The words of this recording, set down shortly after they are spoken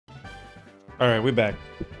All right, we back.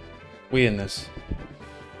 We in this.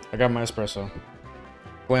 I got my espresso.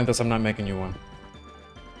 Galanthus, I'm not making you one.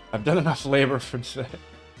 I've done enough labor for today.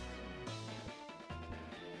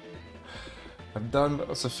 I've done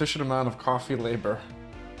a sufficient amount of coffee labor.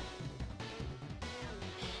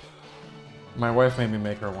 My wife made me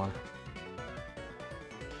make her one.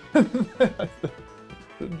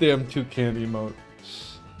 The damn toucan emote.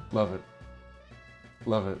 Love it.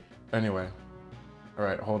 Love it. Anyway.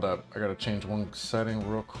 Alright, hold up. I gotta change one setting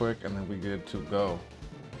real quick and then we good to go.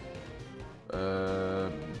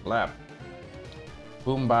 Blap.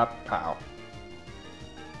 Boom bop pow.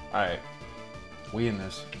 Alright. We in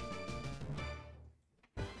this.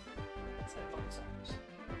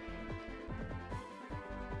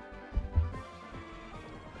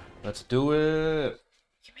 Let's do it.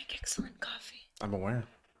 You make excellent coffee. I'm aware.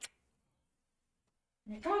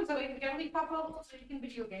 Come on, so we can get only pop bubbles so you can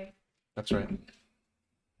video game. That's right.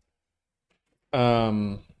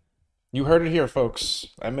 You heard it here, folks.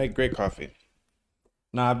 I make great coffee.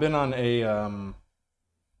 Now, I've been on a,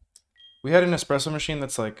 we had an espresso machine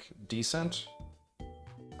that's, like, decent.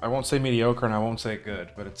 I won't say mediocre and I won't say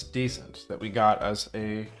good, but it's decent, that we got as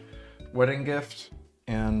a wedding gift.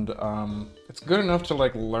 And, it's good enough to,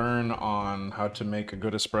 like, learn on how to make a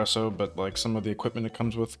good espresso, but, like, some of the equipment it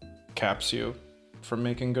comes with caps you from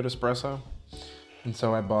making good espresso. And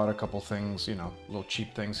so I bought a couple things, you know, little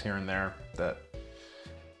cheap things here and there that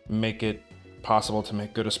make it possible to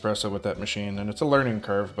make good espresso with that machine. And it's a learning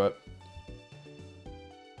curve, but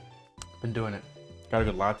been doing it. Got a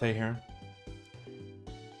good latte here.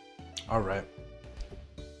 All right.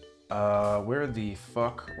 Where the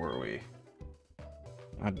fuck were we?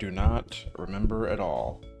 I do not remember at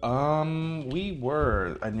all. I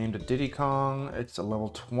named it Diddy Kong. It's a level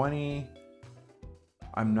 20.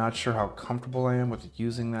 I'm not sure how comfortable I am with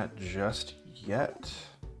using that just yet.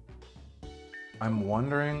 I'm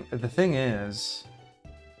wondering, the thing is,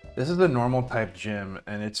 this is the normal type gym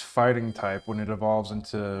and it's fighting type when it evolves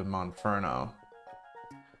into Monferno.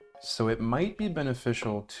 So it might be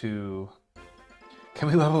beneficial to, can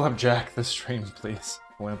we level up Jack this stream, please?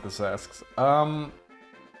 Olympus asks.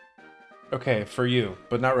 Okay, for you,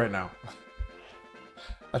 but not right now.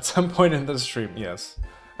 At some point in this stream, yes,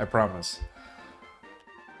 I promise.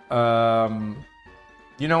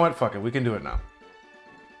 You know what? Fuck it. We can do it now.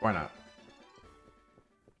 Why not?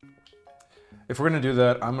 If we're gonna do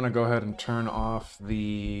that, I'm gonna go ahead and turn off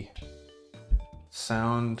the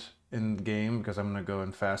sound in the game because I'm gonna go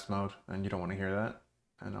in fast mode and you don't want to hear that.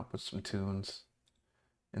 And I'll put some tunes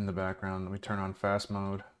in the background. Let me turn on fast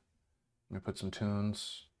mode. Let me put some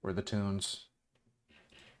tunes. Where are the tunes?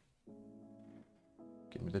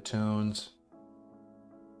 Give me the tunes.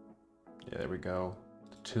 Yeah, there we go.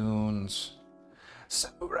 Tunes.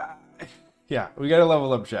 Samurai. Yeah, we gotta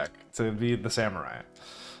level up Jack to be the samurai.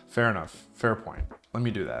 Fair enough. Fair point. Let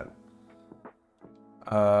me do that.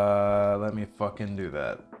 Let me fucking do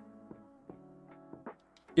that.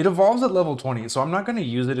 It evolves at level 20, so I'm not gonna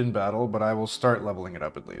use it in battle, but I will start leveling it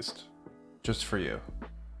up at least. Just for you.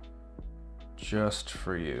 Just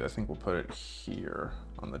for you. I think we'll put it here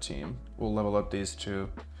on the team. We'll level up these two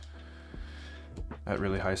at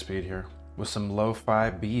really high speed here. With some lo-fi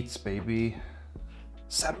beats, baby.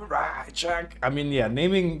 Samurai Jack. I mean, yeah,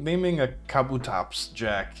 naming a Kabutops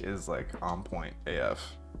Jack is like on point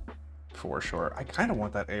AF for sure. I kind of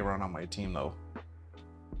want that Aaron on my team though.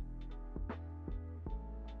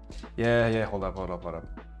 Yeah, hold up.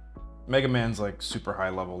 Mega Man's like super high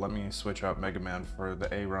level. Let me switch out Mega Man for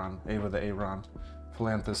the Aaron. Ava the Aaron.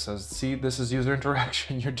 Philanthus says, see, this is user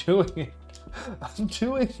interaction. You're doing it. I'm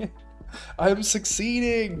doing it. I'm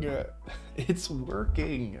succeeding. It's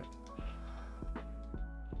working.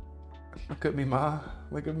 Look at me, Ma.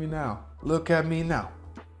 Look at me now. Look at me now.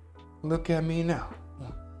 Look at me now.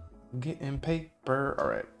 Getting paper. All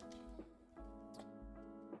right.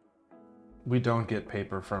 We don't get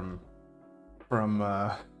paper from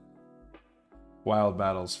wild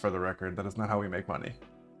battles, for the record. That is not how we make money,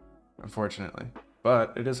 unfortunately.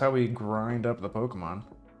 But it is how we grind up the Pokemon.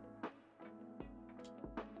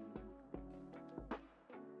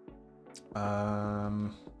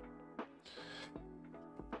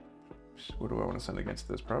 What do I want to send against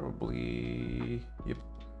this? Probably, yep.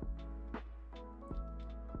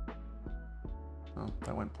 Oh,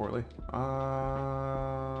 that went poorly.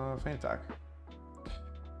 Faint attack.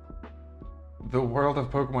 The world of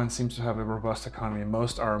Pokemon seems to have a robust economy.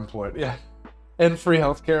 Most are employed. Yeah. And free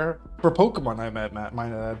healthcare. For Pokemon, I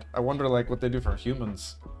might add. I wonder, like, what they do for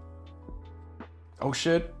humans. Oh,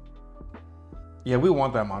 shit. Yeah, we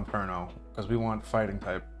want that Monferno. Because we want fighting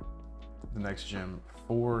type. The next gym.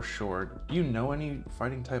 For sure. Do you know any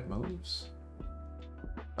fighting type moves?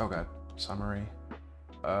 God. Summary.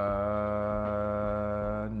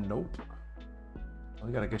 Nope.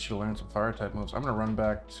 We gotta get you to learn some fire type moves. I'm gonna run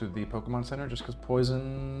back to the Pokemon Center just because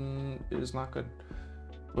poison is not good.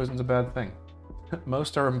 Poison's a bad thing.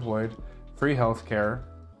 Most are employed. Free healthcare.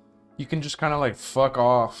 You can just kind of like fuck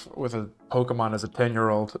off with a Pokemon as a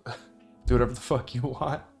 10-year-old. Do whatever the fuck you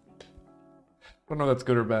want. I don't know if that's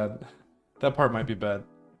good or bad. That part might be bad.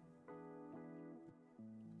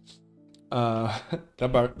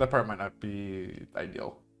 That part might not be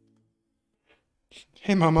ideal.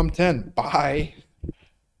 Hey mom, I'm 10. Bye.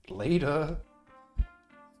 Later.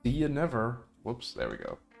 See you never. Whoops, there we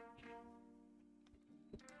go.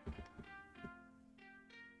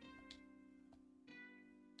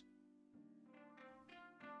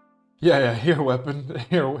 Yeah, here, weapon.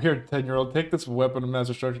 Here, 10-year-old. Take this weapon of mass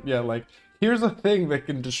destruction. Yeah, like, here's a thing that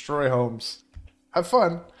can destroy homes. Have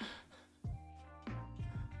fun.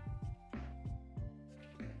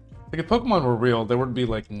 Like, if Pokemon were real, there would be,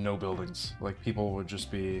 like, no buildings. Like, people would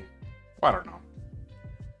just be... I don't know.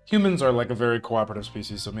 Humans are, like, a very cooperative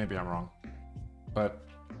species, so maybe I'm wrong. But,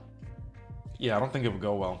 yeah, I don't think it would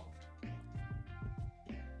go well.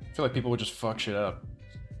 I feel like people would just fuck shit up.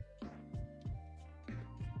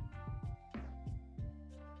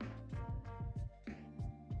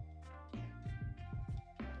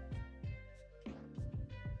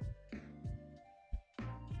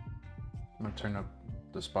 I'm gonna turn up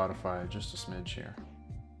the Spotify just a smidge here.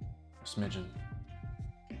 A smidgen.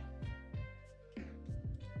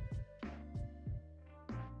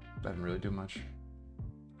 That didn't really do much.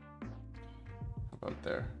 How about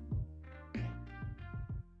there?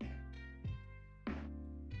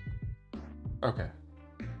 Okay.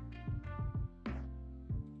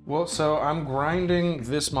 Well, so I'm grinding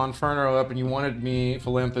this Monferno up, and you wanted me,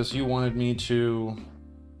 Philanthus, you wanted me to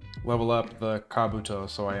level up the Kabuto,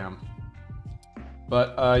 so I am.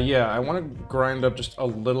 But yeah, I want to grind up just a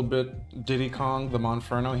little bit Diddy Kong, the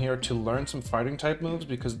Monferno here, to learn some fighting type moves,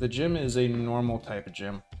 because the gym is a normal type of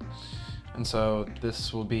gym. And so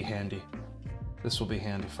this will be handy. This will be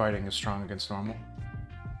handy. Fighting is strong against normal.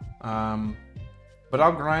 But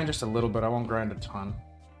I'll grind just a little bit. I won't grind a ton.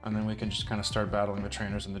 And then we can just kind of start battling the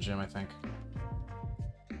trainers in the gym, I think.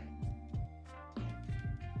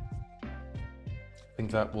 I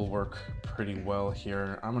think that will work pretty well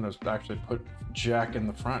here. I'm going to actually put Jack in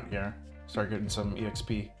the front here. Start getting some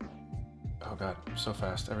EXP. Oh god, so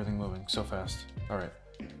fast. Everything moving so fast. Alright.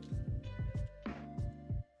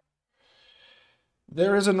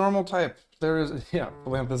 There is a normal type. There is, yeah,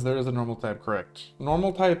 Philanthus, there is a normal type, correct.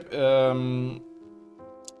 Normal type,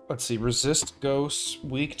 let's see, resist ghosts,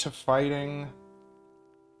 weak to fighting.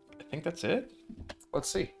 I think that's it. Let's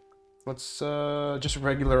see. Let's, just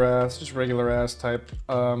regular ass type.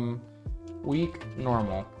 Weak,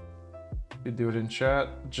 normal. You do it in chat,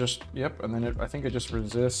 just, yep, and then I think it just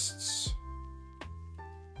resists.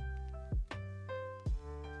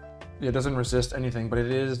 Yeah, it doesn't resist anything, but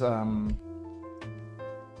it is, it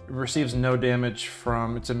receives no damage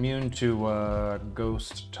from, it's immune to,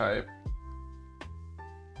 ghost type.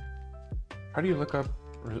 How do you look up,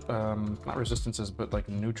 not resistances, but like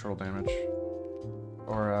neutral damage?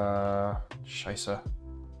 Or, Scheisse.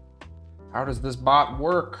 How does this bot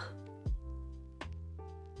work?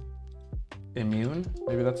 Immune?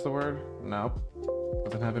 Maybe that's the word? Nope.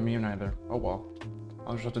 Doesn't have immune either. Oh well.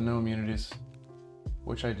 I'll just have to know immunities.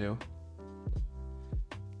 Which I do.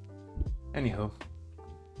 Anywho.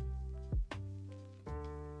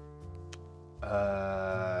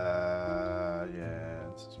 Yeah,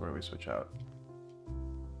 this is where we switch out.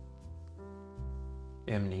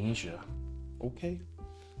 Amnesia. Okay.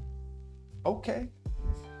 Okay.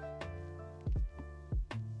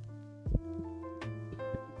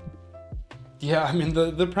 Yeah, I mean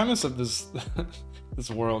the premise of this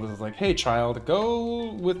this world is like, hey child,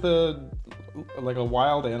 go with a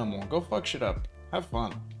wild animal. Go fuck shit up. Have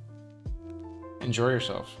fun. Enjoy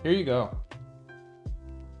yourself. Here you go.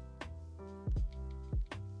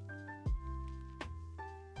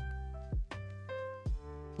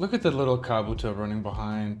 Look at the little Kabuto running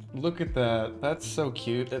behind. Look at that. That's so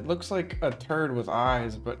cute. It looks like a turd with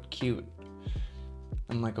eyes, but cute.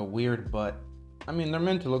 And like a weird butt. I mean, they're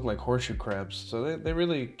meant to look like horseshoe crabs, so they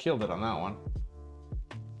really killed it on that one.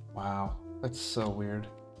 Wow, that's so weird.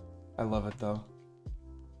 I love it though.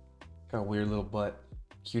 Got a weird little butt.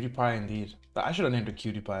 Cutie Pie indeed. I should have named her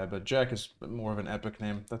Cutie Pie, but Jack is more of an epic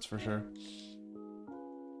name, that's for sure.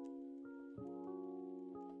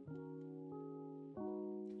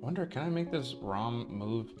 Wonder, can I make this ROM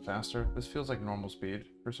move faster? This feels like normal speed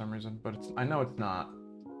for some reason, but I know it's not.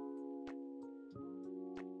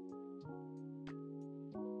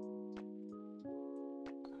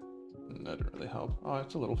 That didn't really help. Oh,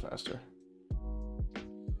 it's a little faster.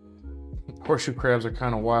 Horseshoe crabs are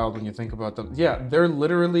kind of wild when you think about them. Yeah, they're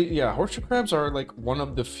literally, yeah, horseshoe crabs are like one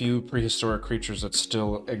of the few prehistoric creatures that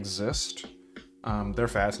still exist. They're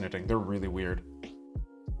fascinating. They're really weird.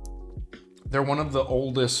 They're one of the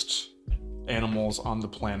oldest animals on the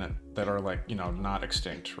planet that are like, you know, not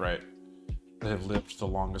extinct, right? That have lived the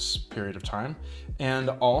longest period of time. And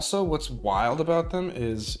also what's wild about them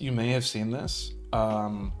is, you may have seen this,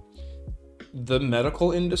 the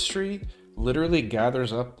medical industry literally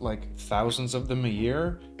gathers up like thousands of them a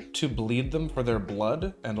year to bleed them for their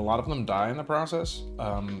blood, and a lot of them die in the process.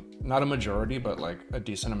 Not a majority, but like a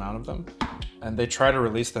decent amount of them. And they try to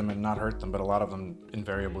release them and not hurt them, but a lot of them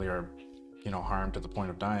invariably are, you know, harmed to the point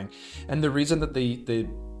of dying. And the reason that they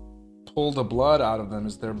pull the blood out of them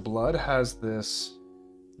is their blood has this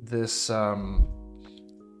it's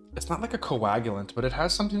not like a coagulant, but it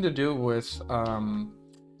has something to do with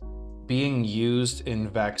being used in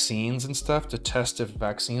vaccines and stuff to test if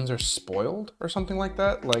vaccines are spoiled or something like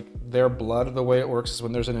that. Like their blood, the way it works is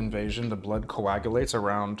when there's an invasion, the blood coagulates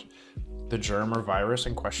around the germ or virus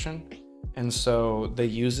in question. And so they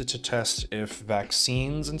use it to test if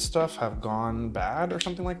vaccines and stuff have gone bad or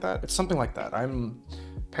something like that. It's something like that. I'm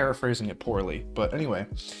paraphrasing it poorly, but anyway,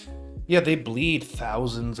 yeah, they bleed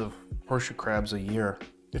thousands of horseshoe crabs a year.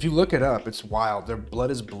 If you look it up, it's wild. Their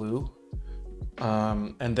blood is blue.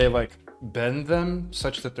 And they like bend them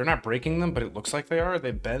such that they're not breaking them, but it looks like they are.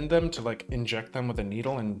 They bend them to like inject them with a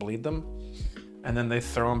needle and bleed them. And then they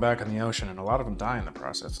throw them back in the ocean, and a lot of them die in the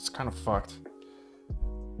process. It's kind of fucked.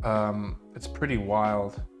 It's pretty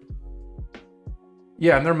wild.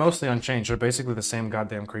 Yeah, and they're mostly unchanged. They're basically the same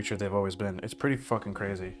goddamn creature they've always been. It's pretty fucking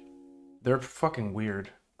crazy. They're fucking weird.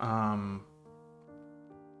 And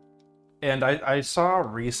I saw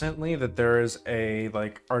recently that there is a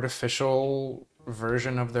like artificial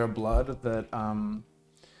version of their blood that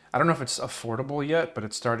I don't know if it's affordable yet, but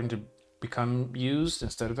it's starting to become used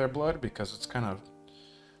instead of their blood because it's kind of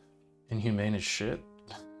inhumane as shit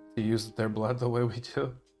to use their blood the way we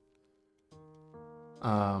do.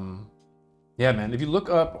 Yeah, man, if you look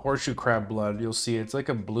up horseshoe crab blood, you'll see it's like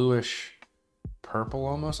a bluish purple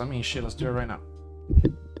almost. I mean, shit, let's do it right now.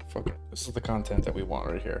 Fuck it. This is the content that we want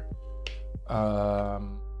right here. All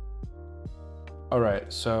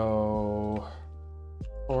right, so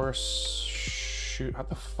horseshoe. How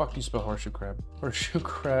the fuck do you spell horseshoe crab? Horseshoe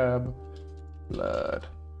crab blood.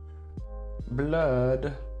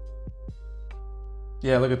 Blood.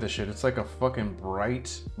 Yeah, look at this shit. It's like a fucking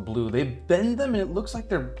bright blue. They bend them and it looks like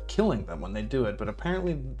they're killing them when they do it, but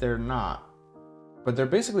apparently they're not. But they're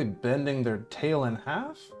basically bending their tail in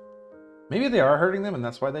half. Maybe they are hurting them and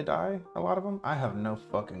that's why they die, a lot of them. I have no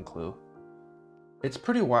fucking clue. It's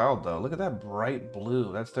pretty wild though. Look at that bright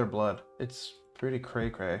blue. That's their blood. It's pretty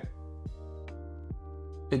cray-cray.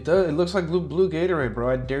 It does. It looks like blue Gatorade, bro.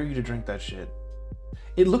 I dare you to drink that shit.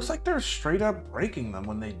 It looks like they're straight up breaking them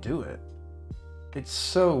when they do it. It's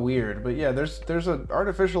so weird. But yeah, there's an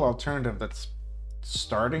artificial alternative that's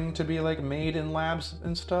starting to be like made in labs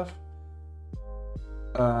and stuff.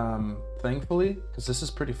 Thankfully, because this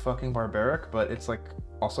is pretty fucking barbaric, but it's like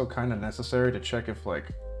also kind of necessary to check if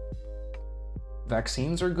like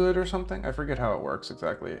vaccines are good or something. I forget how it works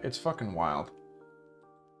exactly. It's fucking wild.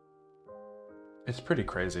 It's pretty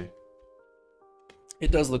crazy.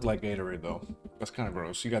 It does look like Gatorade though. That's kind of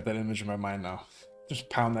gross. You got that image in my mind now. Just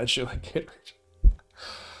pound that shit like Gatorade.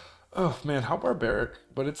 Oh man, how barbaric.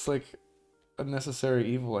 But it's like a necessary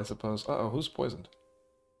evil, I suppose. Uh-oh, who's poisoned?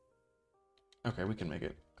 Okay, we can make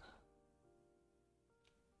it.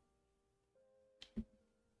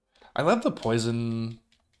 I love the poison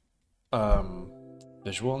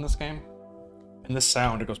visual in this game. And the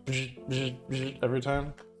sound, it goes every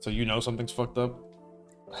time. So you know something's fucked up.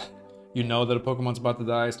 You know that a Pokemon's about to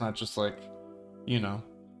die. It's not just like, you know,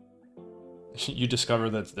 you discover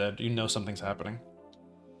that it's dead. You know something's happening.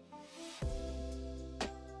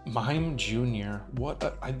 Mime Jr.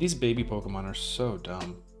 What? These baby Pokemon are so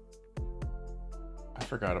dumb. I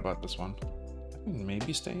forgot about this one. I can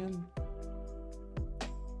maybe stay in.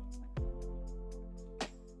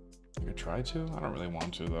 I could try to. I don't really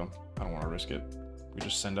want to though. I don't want to risk it. We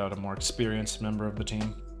just send out a more experienced member of the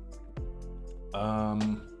team.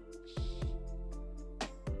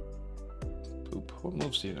 Poop. What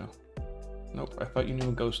moves do you know? Nope. I thought you knew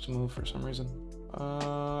a ghost move for some reason.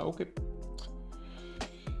 Okay.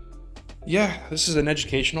 Yeah, this is an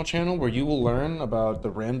educational channel where you will learn about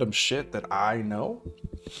the random shit that I know,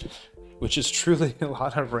 which is truly a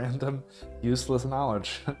lot of random, useless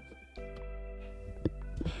knowledge. A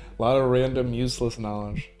lot of random, useless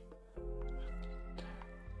knowledge.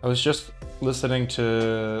 I was just listening to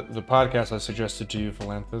the podcast I suggested to you,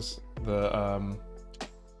 Philanthus, the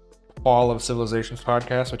Fall of Civilizations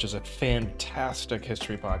podcast, which is a fantastic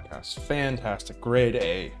history podcast. Fantastic. Grade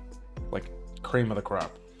A. Like cream of the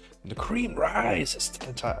crop. The cream rises to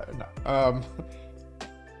the top. No.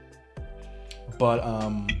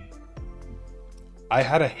 I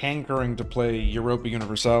had a hankering to play Europa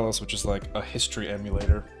Universalis, which is like a history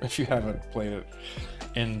emulator, if you haven't played it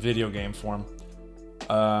in video game form.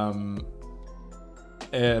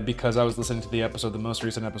 Because I was listening to the most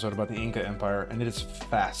recent episode about the Inca Empire, and it is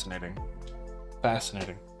fascinating.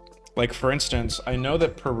 Fascinating. Like, for instance, I know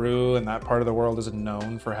that Peru and that part of the world is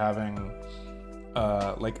known for having,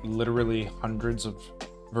 like, literally hundreds of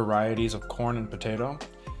varieties of corn and potato.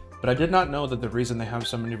 But I did not know that the reason they have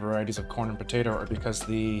so many varieties of corn and potato are because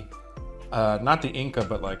not the Inca,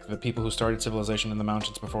 but, like, the people who started civilization in the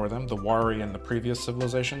mountains before them, the Wari and the previous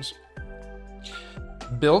civilizations,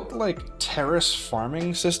 built like terrace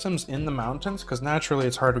farming systems in the mountains, because naturally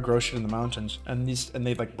it's hard to grow shit in the mountains, and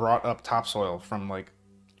they like brought up topsoil from like,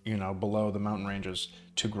 you know, below the mountain ranges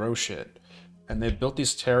to grow shit, and they built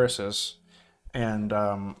these terraces, and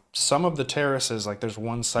some of the terraces, like there's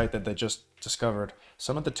one site that they just discovered,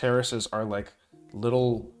 some of the terraces are like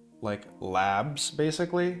little like labs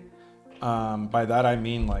basically. By that I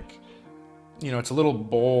mean, like, you know, it's a little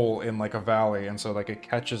bowl in like a valley, and so like it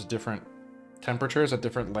catches different temperatures at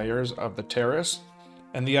different layers of the terrace.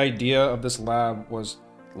 And the idea of this lab was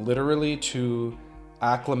literally to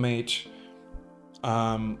acclimate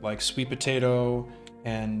like sweet potato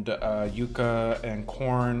and yucca and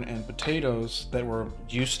corn and potatoes that were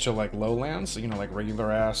used to like lowlands, you know, like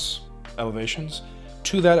regular ass elevations,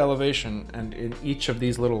 to that elevation. And in each of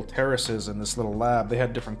these little terraces in this little lab, they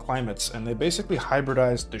had different climates, and they basically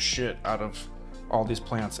hybridized the shit out of all these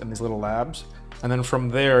plants in these little labs, and then from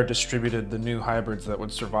there distributed the new hybrids that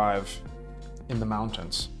would survive in the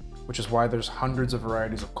mountains, which is why there's hundreds of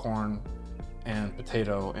varieties of corn and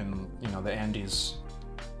potato in, you know, the Andes.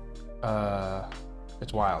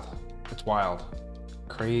 It's wild. It's wild.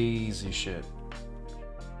 Crazy shit.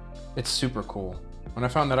 It's super cool. When I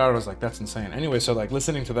found that out, I was like, that's insane. Anyway, so like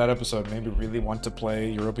listening to that episode made me really want to play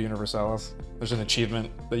Europa Universalis. There's an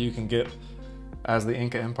achievement that you can get as the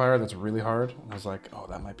Inca Empire that's really hard. And I was like, oh,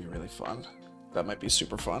 that might be really fun. That might be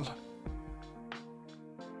super fun.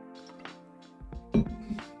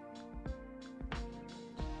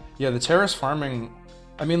 Yeah, the terrace farming,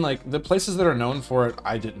 I mean, like, the places that are known for it,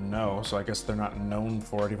 I didn't know, so I guess they're not known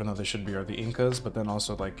for it, even though they should be, are the Incas, but then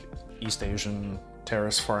also, like, East Asian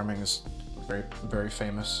terrace farming is very, very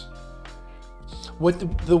famous. What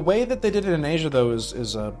the way that they did it in Asia, though,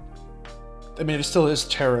 is I mean, it still is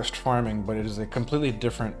terraced farming, but it is a completely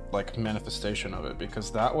different, like, manifestation of it,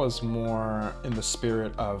 because that was more in the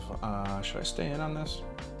spirit of, should I stay in on this?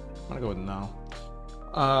 I'm gonna go with no.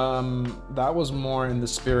 That was more in the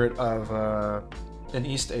spirit of, in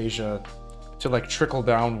East Asia, to, like, trickle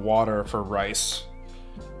down water for rice.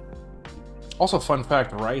 Also, fun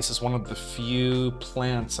fact, rice is one of the few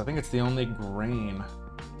plants, I think it's the only grain,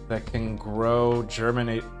 that can grow,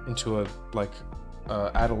 germinate into a, like,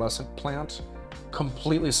 adolescent plant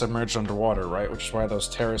completely submerged underwater, right? Which is why those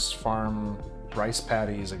terrace farm rice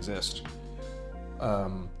paddies exist.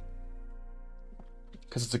 Because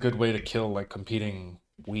it's a good way to kill like competing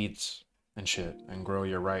weeds and shit and grow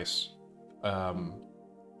your rice.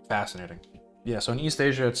 Fascinating. Yeah, so in East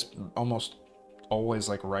Asia, it's almost always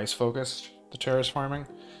like rice focused, the terrace farming.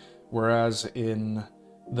 Whereas in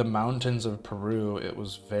the mountains of Peru, it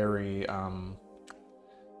was very,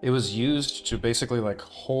 it was used to basically like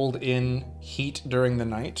hold in heat during the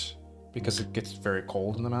night, because it gets very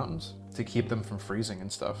cold in the mountains, to keep them from freezing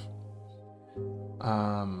and stuff.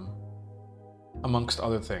 Amongst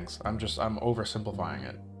other things. I'm oversimplifying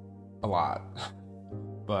it a lot.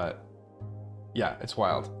 But yeah, it's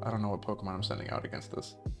wild. I don't know what Pokemon I'm sending out against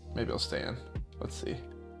this. Maybe I'll stay in. Let's see.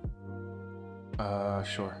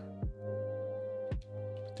 Sure.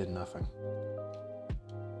 Did nothing.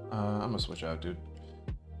 I'm gonna switch out, dude.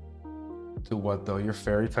 To what though? Your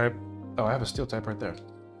fairy type? Oh, I have a steel type right there.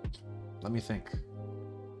 Let me think.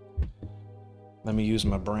 Let me use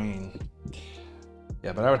my brain.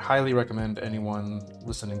 Yeah, but I would highly recommend anyone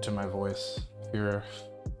listening to my voice, if you're a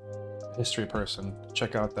history person,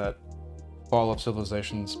 check out that Fall of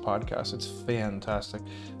Civilizations podcast. It's fantastic.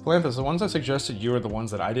 Philanthus, the ones I suggested you are the ones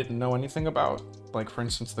that I didn't know anything about. Like, for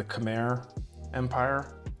instance, the Khmer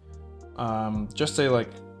Empire. Just a, like,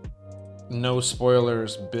 no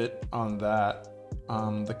spoilers bit on that.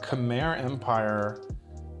 The Khmer Empire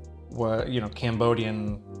was, you know,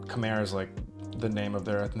 Cambodian, Khmer is like the name of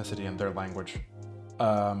their ethnicity and their language.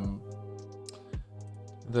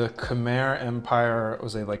 The Khmer Empire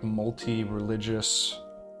was a like multi-religious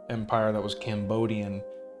empire that was Cambodian,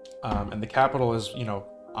 and the capital is, you know,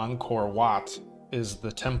 Angkor Wat is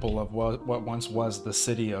the temple of what once was the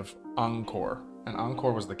city of Angkor, and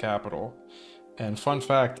Angkor was the capital. And fun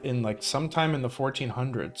fact, in like sometime in the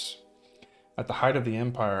 1400s, at the height of the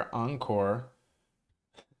empire, Angkor,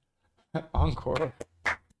 Angkor,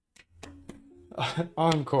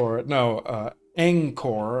 Angkor, no,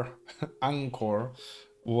 Angkor, Angkor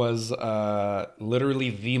was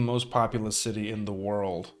literally the most populous city in the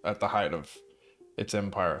world at the height of its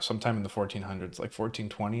empire, sometime in the 1400s, like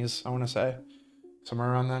 1420s, I want to say,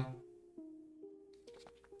 somewhere around then.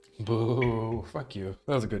 Boo, fuck you.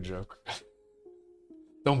 That was a good joke.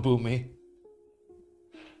 Don't boo me.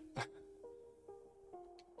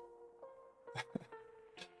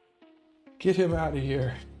 Get him out of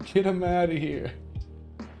here. Get him out of here.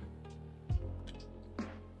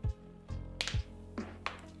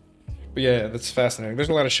 But yeah, that's fascinating. There's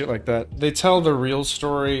a lot of shit like that. They tell the real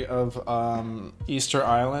story of Easter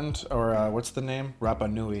Island, or what's the name?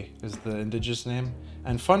 Rapa Nui is the indigenous name.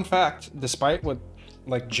 And fun fact, despite what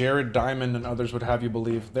like Jared Diamond and others would have you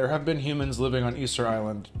believe, there have been humans living on Easter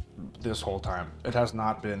Island this whole time. It has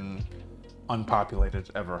not been unpopulated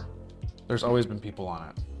ever. There's always been people on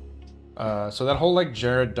it. So that whole like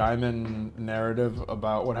Jared Diamond narrative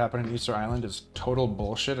about what happened in Easter Island is total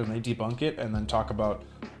bullshit, and they debunk it and then talk about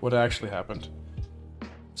what actually happened.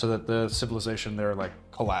 So that the civilization there like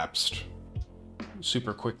collapsed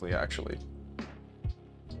super quickly, actually.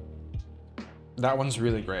 That one's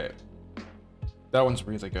really great. That one's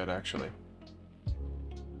really good, actually.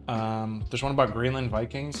 There's one about Greenland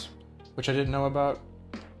Vikings, which I didn't know about.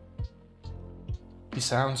 He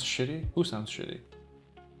sounds shitty? Who sounds shitty?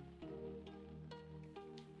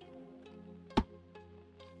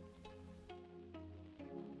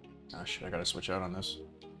 Oh shit, I gotta switch out on this.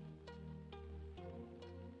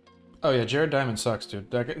 Oh yeah, Jared Diamond sucks, dude.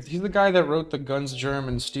 He's the guy that wrote the Guns, Germ,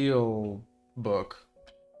 and Steel book.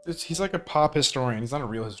 He's like a pop historian. He's not a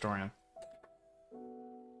real historian.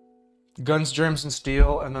 Guns, Germs, and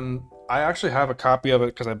Steel, and then I actually have a copy of it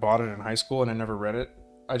because I bought it in high school and I never read it.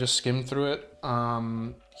 I just skimmed through it.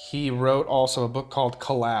 He wrote also a book called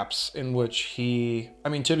Collapse, in which I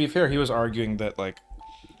mean, to be fair, he was arguing that like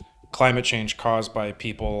climate change caused by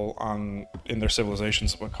people in their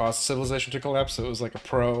civilizations what caused civilization to collapse. So it was like a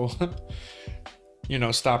pro, you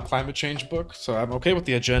know, stop climate change book. So I'm okay with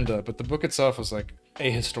the agenda, but the book itself was like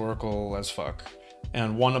ahistorical as fuck.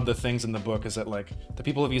 And one of the things in the book is that like the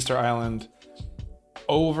people of Easter Island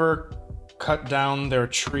cut down their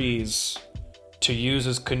trees to use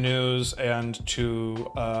as canoes and to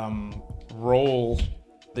roll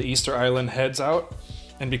the Easter Island heads out.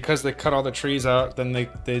 And because they cut all the trees out, then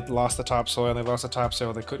they lost the topsoil, and they lost the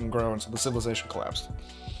topsoil, they couldn't grow, and so the civilization collapsed.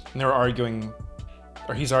 And they were arguing,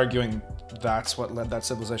 or he's arguing, that's what led that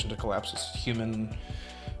civilization to collapse, is human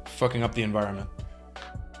fucking up the environment.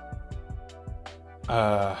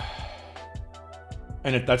 And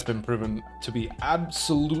that's been proven to be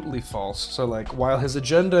absolutely false. So like, while his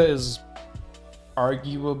agenda is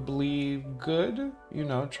arguably good, you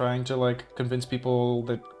know, trying to like convince people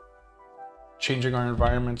that changing our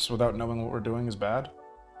environments without knowing what we're doing is bad,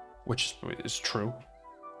 which is true.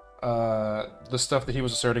 The stuff that he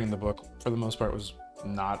was asserting in the book, for the most part, was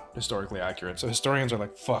not historically accurate. So historians are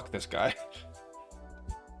like, fuck this guy.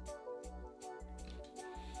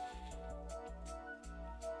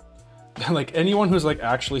 Like, anyone who's like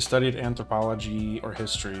actually studied anthropology or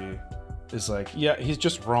history is like, yeah, he's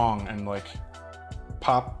just wrong, and like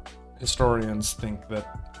pop historians think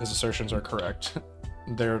that his assertions are correct.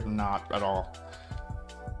 They're not at all.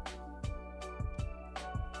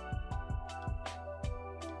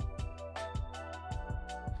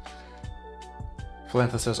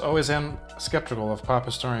 Philantha says, always am skeptical of pop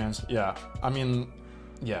historians. Yeah, I mean,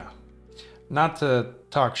 yeah. Not to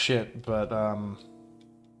talk shit, but I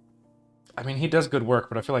mean, he does good work,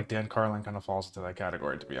 but I feel like Dan Carlin kind of falls into that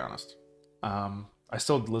category, to be honest. I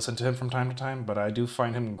still listen to him from time to time, but I do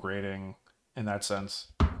find him grating in that sense.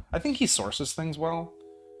 I think he sources things well,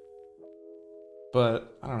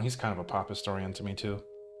 but I don't know, he's kind of a pop historian to me too.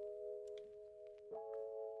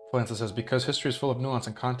 Philantha says, because history is full of nuance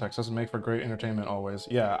and context, doesn't make for great entertainment always.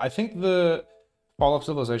 Yeah, I think the Fall of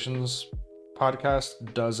Civilizations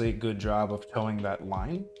podcast does a good job of towing that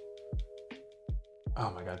line.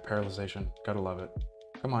 Oh my god, paralyzation. Gotta love it.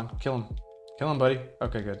 Come on, kill him. Kill him, buddy.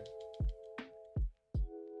 Okay, good.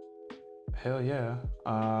 Hell yeah.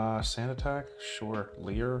 Sand attack? Sure.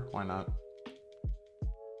 Lear? Why not?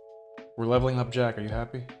 We're leveling up Jack. Are you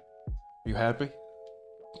happy? Are you happy?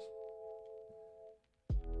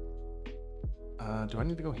 Do I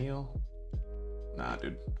need to go heal? Nah,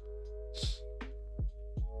 dude.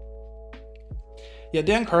 Yeah,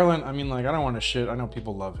 Dan Carlin, I mean, like, I don't want to shit. I know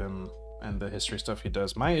people love him and the history stuff he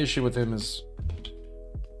does. My issue with him is,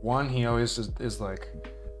 one, he always is like,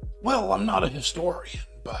 well, I'm not a historian,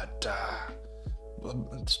 but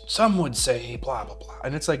some would say blah, blah, blah.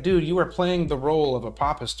 And it's like, dude, you are playing the role of a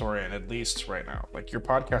pop historian, at least right now. Like, your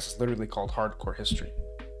podcast is literally called Hardcore History.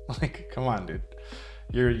 Like, come on, dude.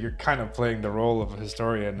 You're kind of playing the role of a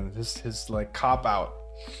historian, and his like cop out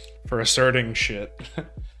for asserting shit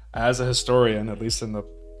as a historian, at least in the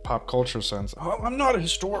pop culture sense. Oh, I'm not a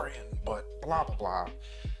historian, but blah blah blah.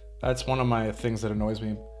 That's one of my things that annoys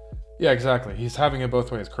me. Yeah, exactly. He's having it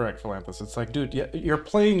both ways. Correct, Philanthus. It's like, dude, you're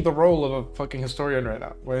playing the role of a fucking historian right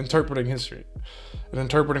now. We're interpreting history and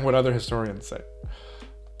interpreting what other historians say.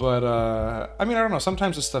 But I mean, I don't know.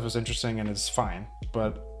 Sometimes this stuff is interesting and it's fine,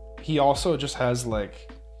 but he also just has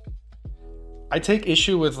like, I take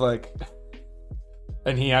issue with like,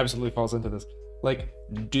 and he absolutely falls into this, like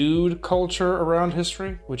dude culture around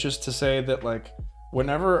history, which is to say that like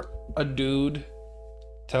whenever a dude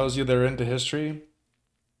tells you they're into history,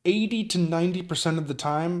 80 to 90% of the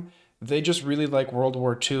time they just really like World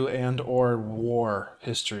War II and or war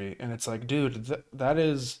history. And it's like, dude, that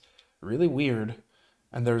is really weird.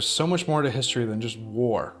 And there's so much more to history than just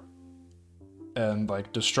war. And like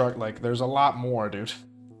like there's a lot more, dude.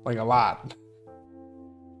 Like a lot.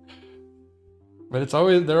 But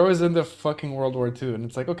they're always in the fucking World War II, and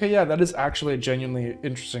it's like, okay, yeah, that is actually a genuinely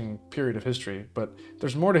interesting period of history, but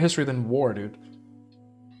there's more to history than war, dude.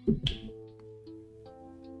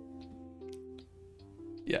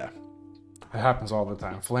 Yeah. It happens all the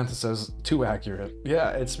time. Philanthus says too accurate.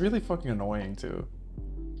 Yeah, it's really fucking annoying too.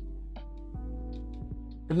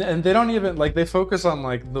 And they don't even, like, they focus on,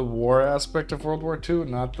 like, the war aspect of World War II,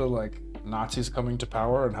 not the, like, Nazis coming to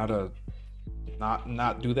power and how to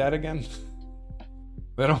not do that again.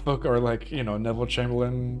 They don't focus, or, like, you know, Neville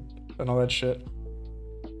Chamberlain and all that shit.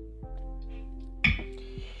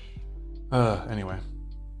 Anyway.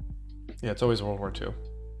 Yeah, it's always World War II.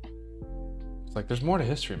 It's like, there's more to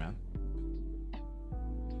history, man.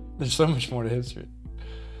 There's so much more to history.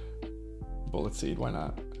 Bullet seed, why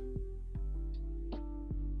not?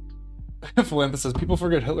 Philanthus says, people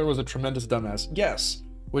forget Hitler was a tremendous dumbass. Yes,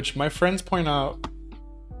 which my friends point out,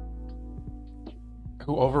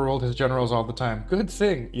 who overruled his generals all the time. Good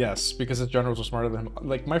thing. Yes, because his generals were smarter than him.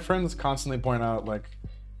 Like, my friends constantly point out, like,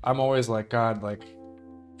 I'm always like, God, like,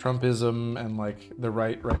 Trumpism and, like, the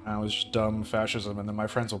right now is just dumb fascism. And then my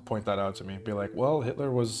friends will point that out to me. Be like, well,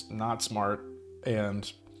 Hitler was not smart, and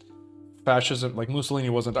fascism, like,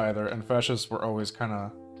 Mussolini wasn't either, and fascists were always kind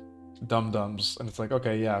of dum-dums. And it's like,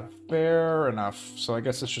 okay, yeah, fair enough. So I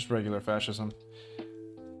guess it's just regular fascism.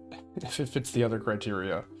 If it fits the other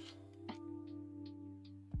criteria.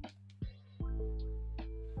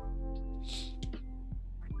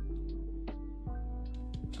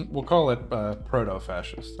 We'll call it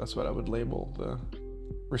proto-fascist. That's what I would label the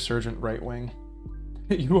resurgent right wing.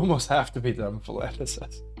 You almost have to be dumb, Philanthus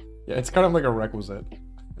says. Yeah, it's kind of like a requisite.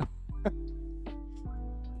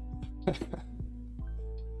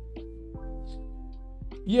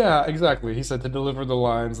 Yeah, exactly. He said to deliver the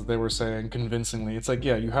lines that they were saying convincingly. It's like,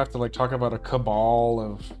 yeah, you have to like talk about a cabal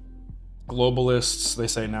of globalists, they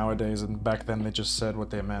say nowadays, and back then they just said what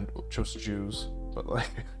they meant, just Jews. But like,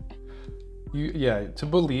 yeah, to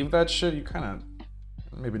believe that shit, you kind of,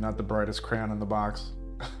 maybe not the brightest crayon in the box.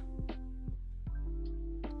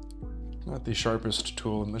 Not the sharpest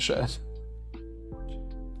tool in the shed.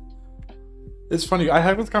 It's funny, I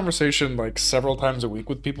have this conversation like several times a week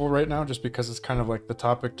with people right now just because it's kind of like the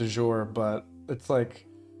topic du jour, but it's like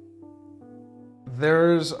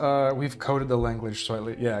there's we've coded the language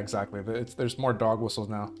slightly. Yeah, exactly. There's more dog whistles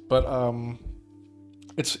now. But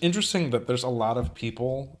it's interesting that there's a lot of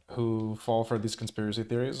people who fall for these conspiracy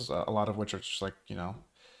theories, a lot of which are just like, you know,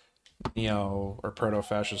 neo or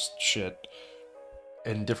proto-fascist shit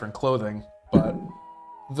in different clothing, but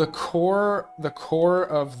the core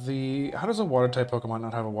of the, how does a water type Pokemon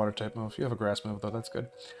not have a water type move? You have a grass move though, that's good.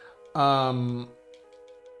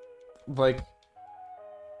 Like,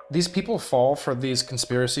 these people fall for these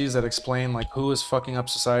conspiracies that explain like who is fucking up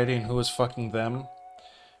society and who is fucking them,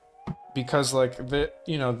 because like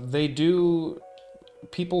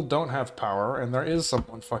people don't have power and there is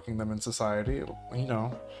someone fucking them in society, you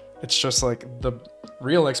know. It's just like the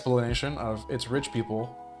real explanation of it's rich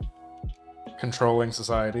people controlling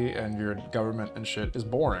society and your government and shit is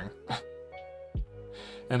boring.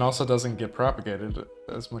 And also doesn't get propagated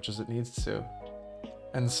as much as it needs to.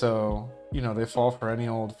 And so, you know, they fall for any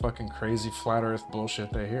old fucking crazy flat earth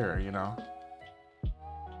bullshit they hear, you know?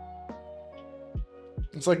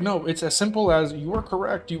 It's like, no, it's as simple as you are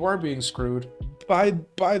correct, you are being screwed by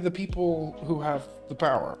the people who have the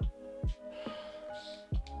power.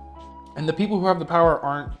 And the people who have the power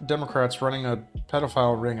aren't Democrats running a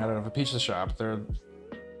pedophile ring out of a pizza shop. They're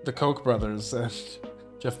the Koch brothers and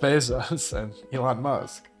Jeff Bezos and Elon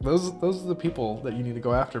Musk. Those are the people that you need to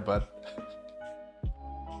go after, bud.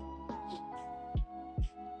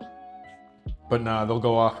 But nah, they'll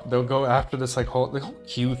go after this the whole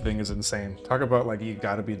Q thing is insane. Talk about like you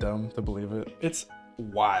gotta be dumb to believe it. It's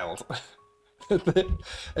wild.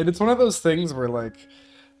 And it's one of those things where like,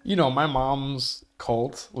 you know, my mom's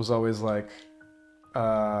cult was always like,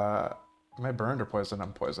 am I burned or poisoned?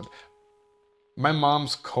 I'm poisoned. My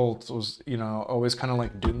mom's cult was, you know, always kind of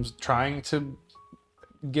like trying to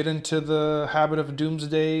get into the habit of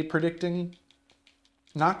doomsday predicting.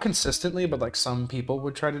 Not consistently, but like some people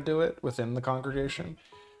would try to do it within the congregation.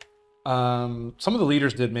 Some of the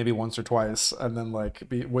leaders did maybe once or twice, and then like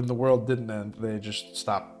when the world didn't end, they just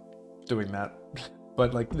stopped doing that.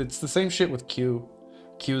 But like it's the same shit with Q.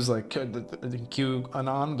 Q's like Q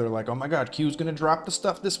Anon. They're like, oh my god, Q's gonna drop the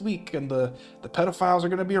stuff this week, and the pedophiles are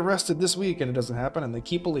gonna be arrested this week, and it doesn't happen, and they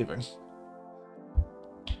keep believing.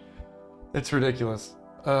 It's ridiculous.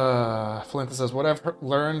 Flint says, what I've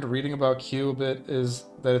learned reading about Q a bit is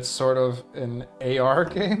that it's sort of an AR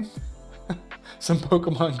game. Some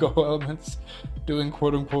Pokemon Go elements, doing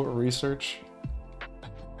quote-unquote research.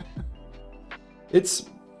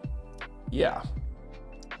 Yeah.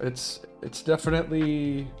 It's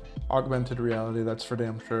definitely augmented reality, that's for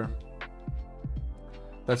damn sure.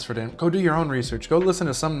 Go do your own research. Go listen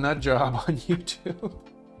to some nut job on YouTube.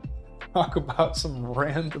 Talk about some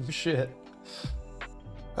random shit.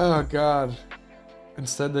 Oh god.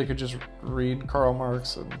 Instead they could just read Karl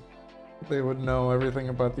Marx and they would know everything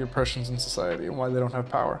about the oppressions in society and why they don't have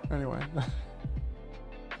power. Anyway.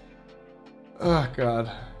 Oh god.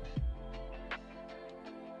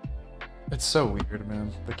 It's so weird,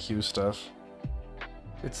 man. The Q stuff.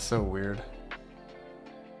 It's so weird.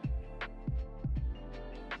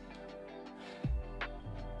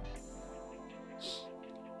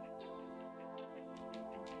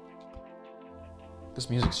 This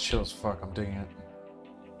music's chill as fuck, I'm digging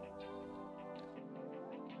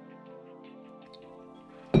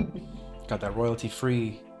it. Got that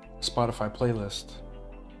royalty-free Spotify playlist.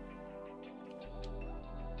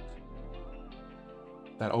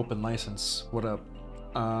 That open license. What up?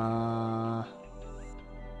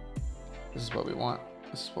 This is what we want.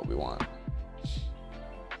 This is what we want.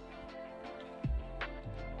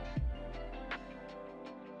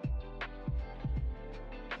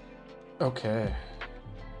 Okay.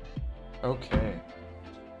 Okay.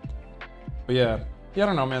 But yeah, I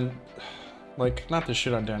don't know, man. Like, not to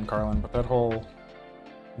shit on Dan Carlin, but that whole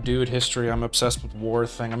dude history, I'm obsessed with war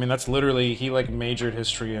thing. I mean, that's literally, he like majored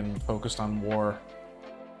history and focused on war.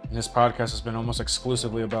 And his podcast has been almost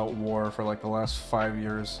exclusively about war for like the last 5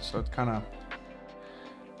 years. So it kind of,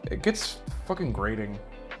 it gets fucking grating,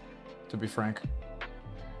 to be frank.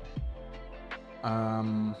 Do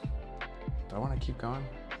I want to keep going?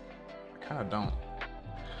 I kind of don't.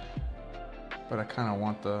 But I kind of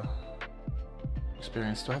want the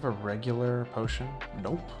experience. Do I have a regular potion?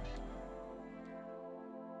 Nope.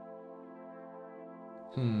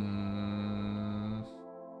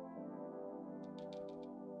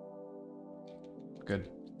 Good.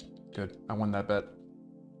 Good. I won that bet.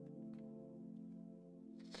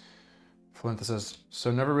 Flint says,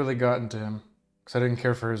 so never really got into him because I didn't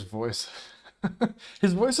care for his voice.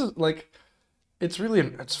 His voice is like, it's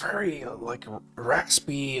very like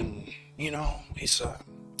raspy and, you know, he's,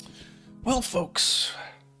 well, folks,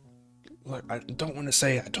 look, I don't want to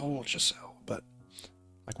say I told you so, but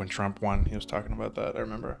like when Trump won, he was talking about that. I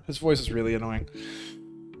remember his voice is really annoying.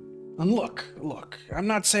 And look, I'm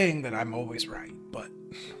not saying that I'm always right, but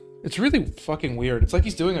it's really fucking weird. It's like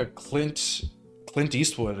he's doing a Clint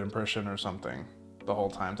Eastwood impression or something the whole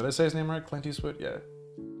time. Did I say his name right? Clint Eastwood? Yeah.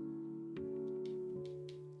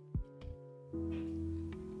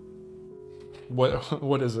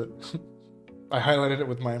 What is it? I highlighted it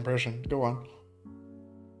with my impression. Go on.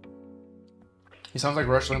 He sounds like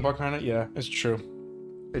Rush Limbaugh kind of? Yeah, it's true.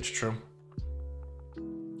 It's true.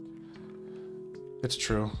 It's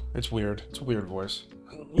true. It's weird. It's a weird voice.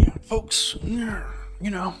 Yeah, folks, you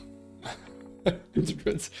know.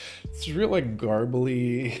 it's real like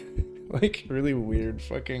garbly, like really weird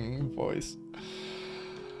fucking voice.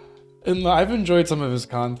 And I've enjoyed some of his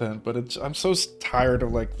content, but I'm so tired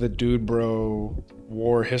of like the dude bro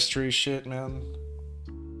war history shit, man.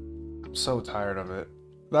 I'm so tired of it.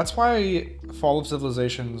 That's why Fall of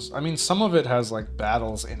Civilizations, I mean, some of it has like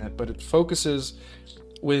battles in it, but it focuses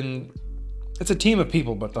when it's a team of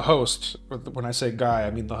people, but the host, when I say Guy,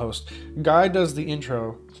 I mean the host. Guy does the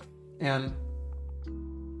intro, and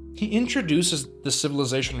he introduces the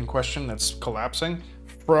civilization in question that's collapsing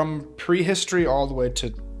from prehistory all the way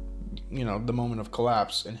to, you know, the moment of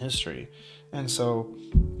collapse in history. And so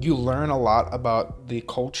you learn a lot about the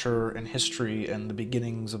culture and history and the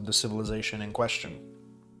beginnings of the civilization in question,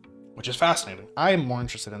 which is fascinating. I am more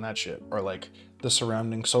interested in that shit, or like the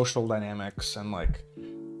surrounding social dynamics and like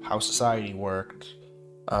how society worked.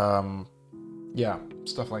 Yeah,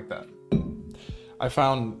 stuff like that. I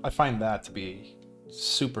find that to be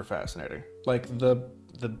super fascinating. Like the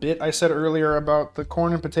bit I said earlier about the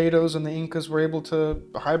corn and potatoes and the Incas were able to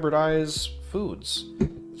hybridize foods.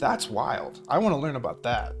 That's wild. I want to learn about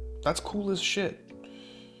that. That's cool as shit.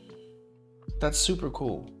 That's super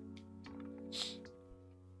cool.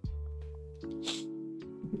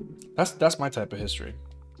 That's my type of history.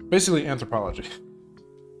 Basically anthropology.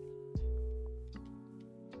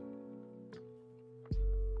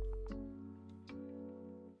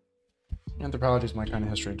 Anthropology is my kind of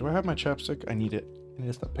history. Do I have my chapstick? I need it. I need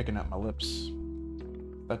to stop picking out my lips.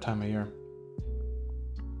 That time of year.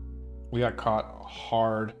 We got caught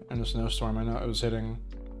hard in a snowstorm. I know it was hitting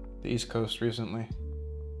the East Coast recently.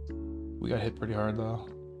 We got hit pretty hard though.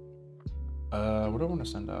 What do I want to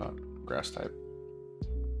send out? Grass type.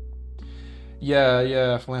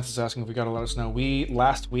 Yeah. Lance is asking if we got a lot of snow.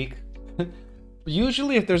 Last week,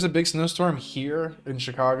 usually if there's a big snowstorm here in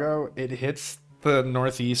Chicago, it hits the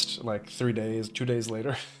Northeast like 2 days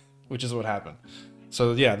later, which is what happened.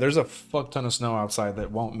 So yeah, there's a fuck ton of snow outside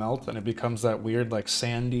that won't melt, and it becomes that weird like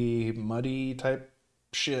sandy, muddy type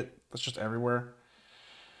shit that's just everywhere.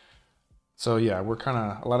 So yeah,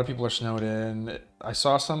 a lot of people are snowed in. I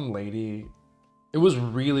saw some lady, it was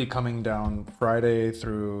really coming down Friday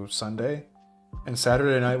through Sunday, and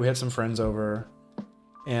Saturday night we had some friends over,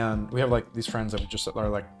 and we have like these friends that we just are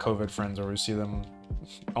like COVID friends, where we see them,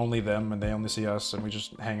 only them, and they only see us, and we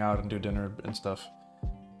just hang out and do dinner and stuff.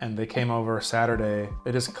 And they came over Saturday.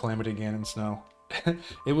 It is calamity again in snow.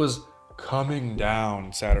 It was coming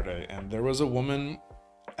down Saturday, and there was a woman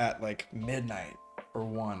at like midnight or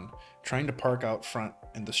 1 trying to park out front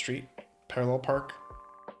in the street, parallel park.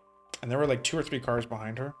 And there were like 2 or 3 cars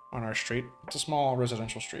behind her on our street. It's a small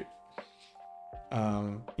residential street.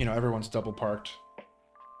 You know, everyone's double parked.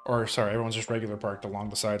 Or sorry, everyone's just regular parked along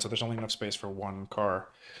the side, so there's only enough space for 1 car.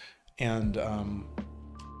 And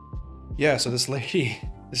yeah, so this lady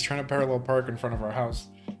is trying to parallel park in front of our house,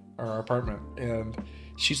 or our apartment, and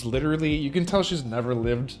she's literally, you can tell she's never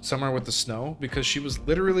lived somewhere with the snow, because she was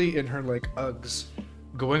literally in her like Uggs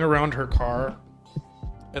going around her car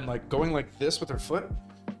and like going like this with her foot,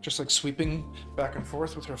 just like sweeping back and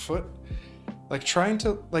forth with her foot, like trying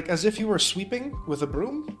to, like as if you were sweeping with a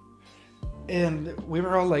broom. And we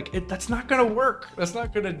were all like, that's not gonna work, that's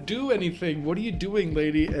not gonna do anything, what are you doing,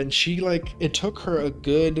 lady? And she like, it took her a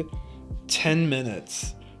good 10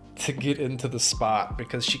 minutes to get into the spot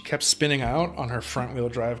because she kept spinning out on her front wheel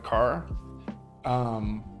drive car.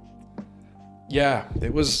 Yeah,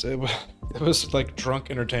 it was like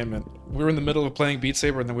drunk entertainment. We were in the middle of playing Beat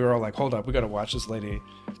Saber, and then we were all like, hold up, we gotta watch this lady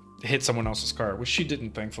hit someone else's car, which she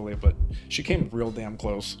didn't, thankfully, but she came real damn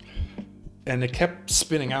close. And it kept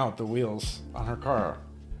spinning out the wheels on her car.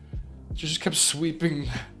 She just kept sweeping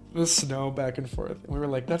the snow back and forth. And we were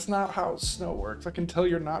like, that's not how snow works. I can tell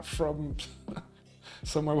you're not from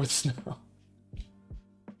somewhere with snow.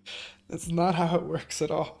 That's not how it works at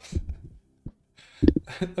all.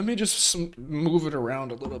 Let me just move it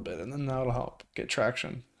around a little bit, and then that'll help get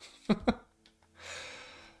traction.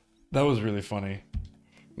 That was really funny.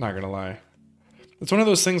 Not gonna lie. It's one of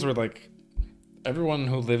those things where like, everyone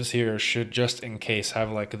who lives here should, just in case, have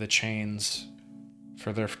like the chains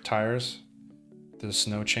for their tires. The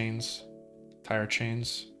snow chains. Tire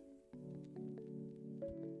chains.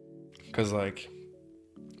 Because like,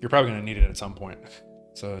 you're probably gonna need it at some point.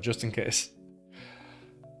 So just in case.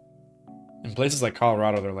 In places like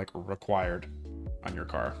Colorado, they're like required on your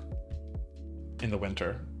car. In the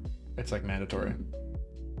winter. It's like mandatory.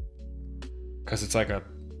 Because it's like a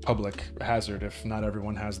public hazard if not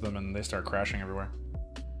everyone has them and they start crashing everywhere.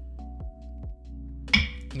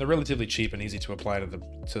 And they're relatively cheap and easy to apply to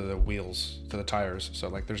the wheels, to the tires, so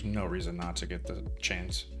like there's no reason not to get the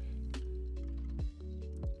chains.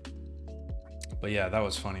 But yeah, that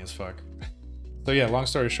was funny as fuck. So yeah, long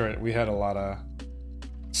story short, we had a lot of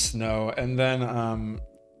snow, and then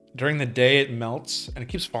during the day it melts and it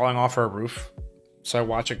keeps falling off our roof, so I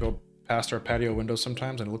watch it go past our patio window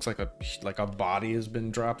sometimes, and it looks like a body has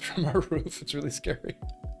been dropped from our roof. It's really scary.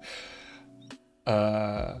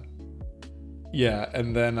 Yeah,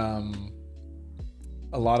 and then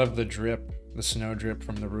a lot of the drip the snow drip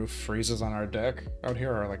from the roof freezes on our deck out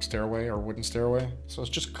here, our like stairway, our wooden stairway. So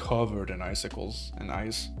it's just covered in icicles and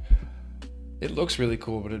ice. It looks really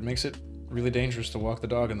cool, but it makes it really dangerous to walk the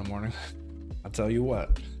dog in the morning. I'll tell you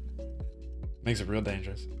what. Makes it real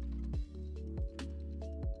dangerous.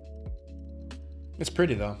 It's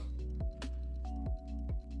pretty though.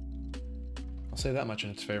 I'll say that much in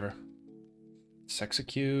its favor. Sexy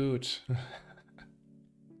cute.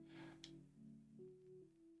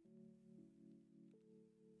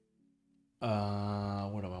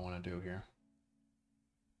 What do I want to do here?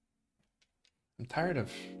 I'm tired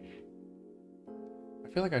of... I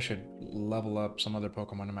feel like I should level up some other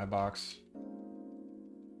Pokemon in my box.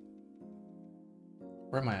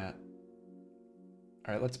 Where am I at?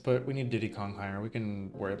 Alright, let's put... We need Diddy Kong higher. We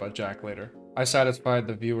can worry about Jack later. I satisfied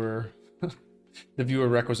the viewer... the viewer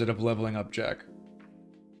requisite of leveling up Jack.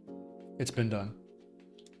 It's been done.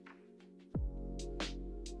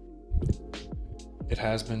 It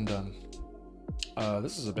has been done.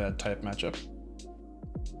 This is a bad type matchup.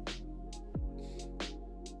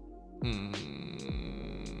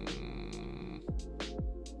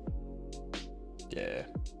 Yeah.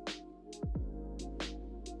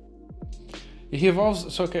 He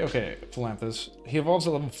evolves... So, okay, Philanthus. He evolves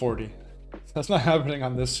at level 40. That's not happening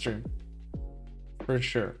on this stream. For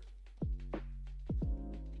sure.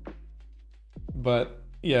 But,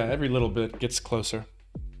 yeah, every little bit gets closer.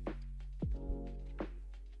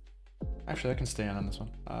 Actually, I can stay on this one.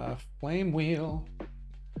 Flame Wheel.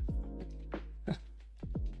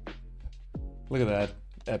 Look at that.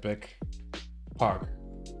 Epic. Pog.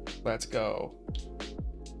 Let's go.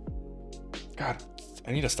 God,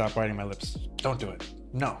 I need to stop biting my lips. Don't do it.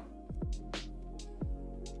 No.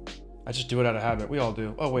 I just do it out of habit. We all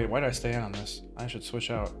do. Oh, wait, why did I stay in on this? I should switch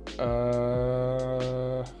out. Hoo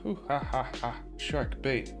ha ha ha. Shark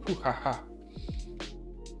bait. Hoo ha ha.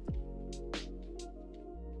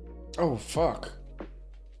 Oh, fuck.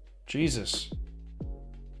 Jesus.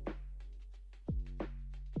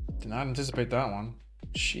 Did not anticipate that one.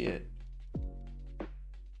 Shit.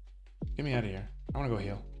 Get me out of here. I want to go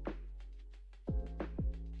heal.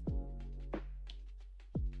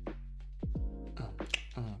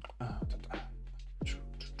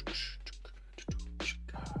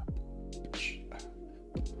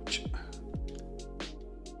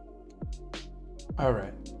 All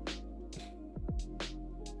right.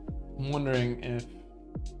 I'm wondering if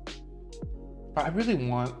I really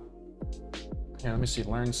want. Here, let me see.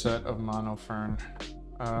 Learn set of Mono Fern.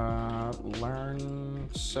 Learn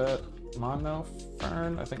set Mono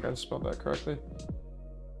Fern. I think I spelled that correctly.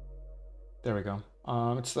 There we go.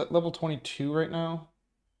 It's at level 22 right now.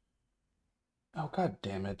 Oh, god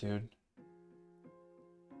damn it, dude.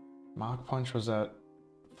 Mach Punch was at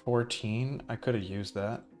 14. I could have used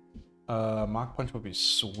that. Mach Punch would be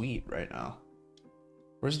sweet right now.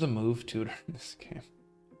 Where's the move tutor in this game?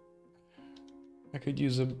 I could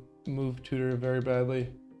use a move tutor very badly.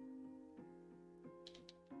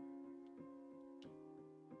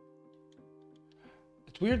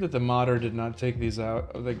 It's weird that the modder did not take these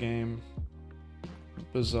out of the game.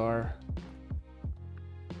 Bizarre.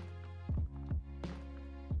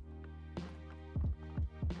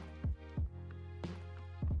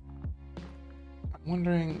 I'm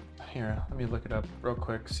wondering, here, let me look it up real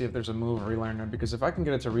quick, see if there's a move relearner, because if I can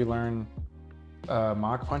get it to relearn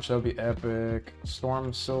Mach Punch, that would be epic.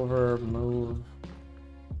 Storm Silver move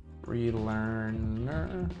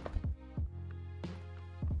relearner.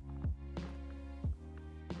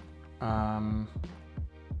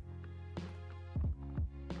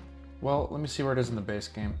 Well, let me see where it is in the base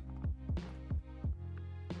game.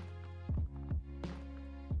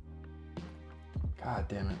 God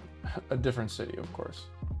damn it. A different city, of course.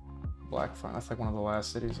 Blackfront, that's like one of the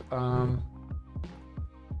last cities.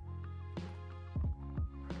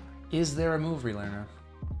 Is there a move relearner?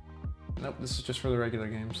 Nope, this is just for the regular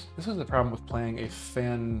games. This is the problem with playing a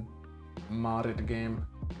fan modded game.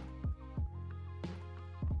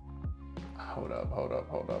 Hold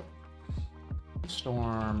up.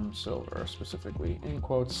 Storm Silver, specifically, in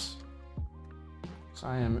quotes. So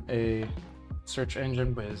I am a search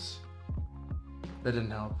engine whiz. That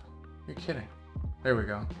didn't help. You're kidding. There we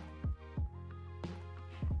go.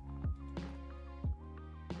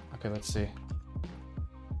 Okay, let's see.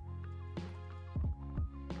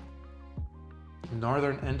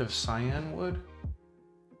 Northern end of Cyanwood?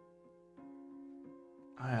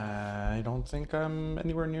 I don't think I'm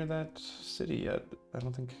anywhere near that city yet. I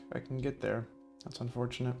don't think I can get there. That's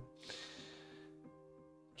unfortunate.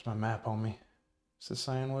 Where's my map, homie? Is this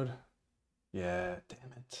Cyanwood? Yeah,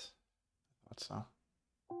 damn it.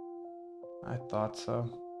 I thought so.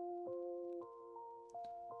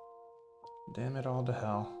 Damn it all to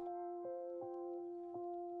hell.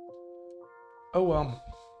 Oh well.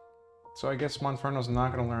 So I guess Monferno's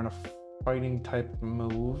not going to learn a fighting type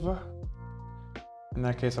move. In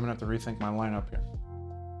that case, I'm going to have to rethink my lineup here.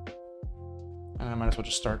 And I might as well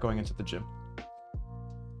just start going into the gym.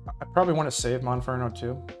 I probably want to save Monferno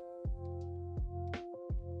too.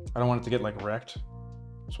 I don't want it to get like wrecked.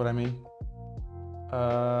 That's what I mean.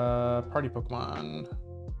 Party Pokemon.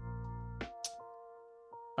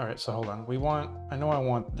 Alright, so hold on. I know I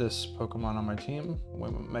want this Pokemon on my team.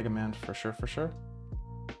 Mega Man for sure.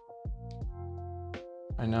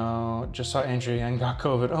 I know, just saw Andrea Yang got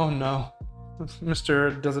COVID. Oh no.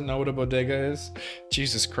 Mr. doesn't know what a bodega is.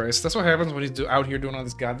 Jesus Christ. That's what happens when he's out here doing all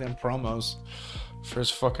these goddamn promos for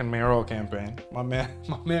his fucking mayoral campaign. My man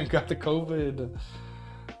got the COVID.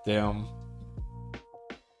 Damn.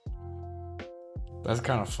 That's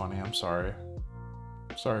kind of funny. I'm sorry.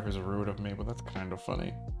 Sorry if it's rude of me, but that's kind of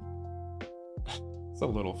funny. It's a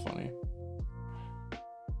little funny.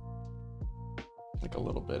 Like a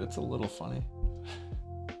little bit. It's a little funny.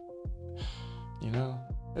 You know?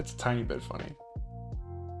 It's a tiny bit funny.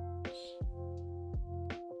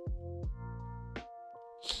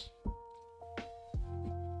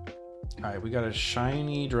 Alright, we got a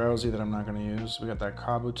shiny Drowsy that I'm not going to use. We got that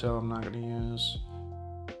Kabuto I'm not going to use.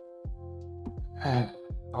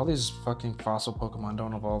 All these fucking fossil Pokemon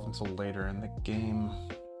don't evolve until later in the game.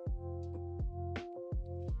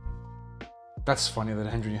 That's funny that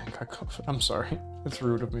Andrew Yang got COVID. I'm sorry. It's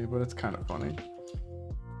rude of me, but it's kind of funny.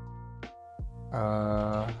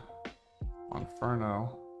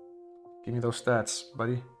 Monferno. Give me those stats,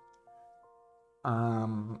 buddy.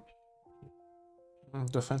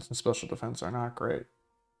 Defense and special defense are not great.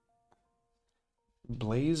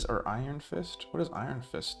 Blaze or Iron Fist? What does Iron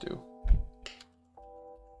Fist do?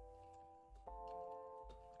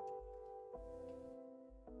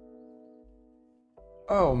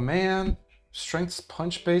 Oh man, Strength's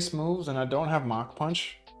punch based moves and I don't have Mach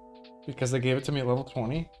Punch because they gave it to me at level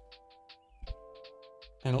 20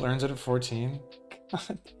 and it learns it at 14.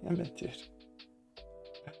 God damn it, dude.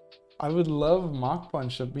 I would love Mach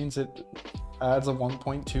Punch. That means it adds a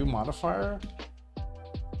 1.2 modifier.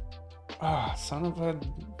 Ah, son of a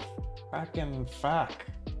fucking fuck.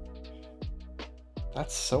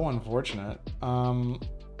 That's so unfortunate.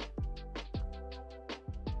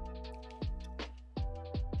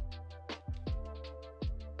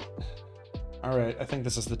 Alright, I think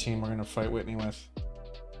this is the team we're gonna fight Whitney with.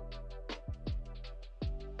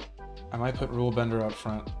 I might put Rule Bender up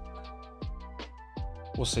front.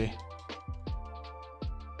 We'll see.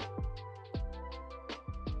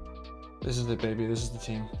 This is it, baby. This is the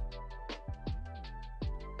team.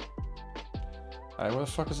 Alright, where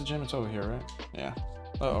the fuck is the gym? It's over here, right? Yeah.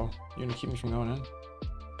 Uh-oh. You're gonna keep me from going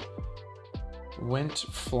in? Went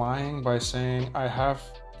flying by saying, I have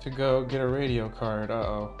to go get a radio card.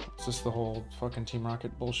 Uh-oh. It's just the whole fucking Team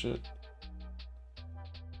Rocket bullshit.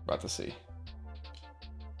 About to see.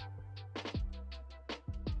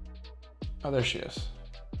 Oh, there she is.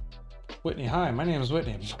 Whitney, hi, my name is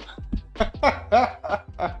Whitney.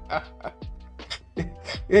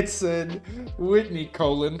 It said, Whitney,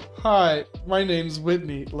 hi, my name's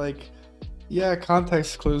Whitney. Like, yeah,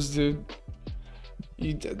 context clues, dude.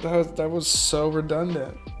 That was so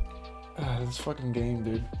redundant. This fucking game,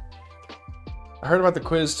 dude. I heard about the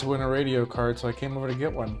quiz to win a radio card, so I came over to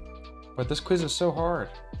get one. But this quiz is so hard.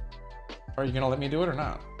 Are you gonna let me do it or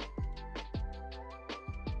not?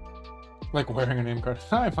 Like wearing a name card.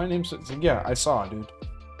 Hi, my name's... Yeah, I saw, dude.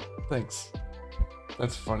 Thanks.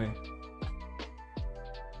 That's funny.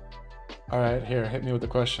 Alright, here, hit me with the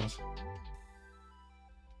questions.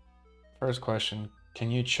 First question. Can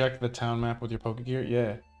you check the town map with your Pokegear?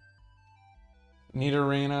 Yeah.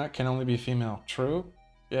 Nidorina can only be female. True?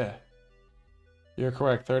 Yeah. You're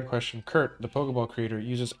correct. Third question. Kurt, the Pokeball creator,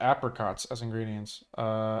 uses apricots as ingredients.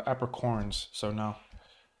 Apricorns, so no.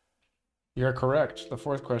 You're correct. The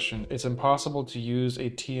fourth question. It's impossible to use a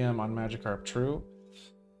TM on Magikarp. True?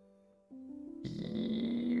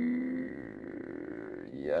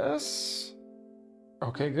 Yes?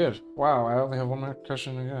 Okay, good. Wow, I only have one more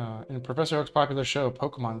question to go. In Professor Oak's popular show,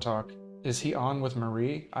 Pokemon Talk, is he on with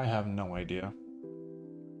Marie? I have no idea.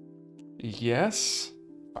 Yes?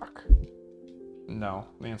 Fuck. No.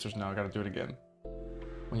 The answer's no. I gotta do it again.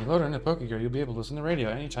 When you load it into Pokegear, you'll be able to listen to the radio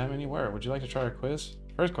anytime, anywhere. Would you like to try a quiz?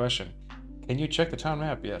 First question. Can you check the town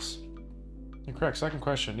map? Yes. You're correct. Second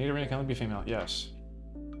question. Nidorina can only be female? Yes.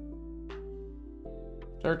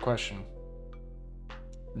 Third question.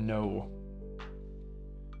 No.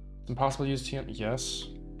 It's impossible to use TM? Yes.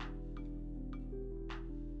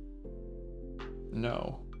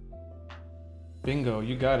 No. Bingo,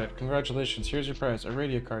 you got it. Congratulations. Here's your prize. A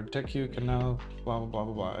radio card. TechQ can now blah blah blah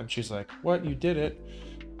blah blah. And she's like, what? You did it?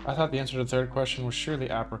 I thought the answer to the third question was surely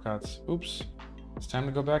apricots. Oops. It's time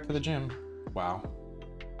to go back to the gym. Wow.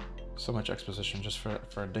 So much exposition just for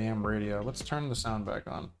a damn radio. Let's turn the sound back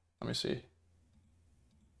on. Let me see.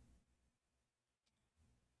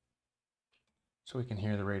 So we can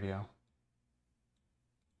hear the radio.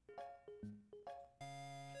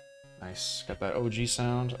 Nice. Got that OG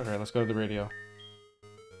sound. Okay, let's go to the radio.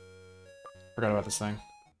 Forgot about this thing.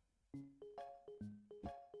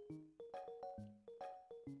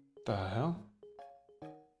 The hell?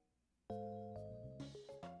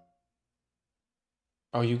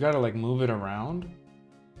 Oh, you gotta like move it around?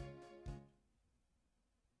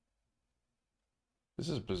 This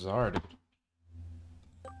is bizarre, dude.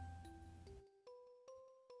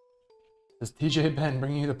 This is TJ Ben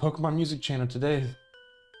bringing you the Pokemon Music Channel today.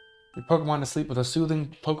 Your Pokemon to sleep with a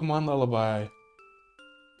soothing Pokemon lullaby.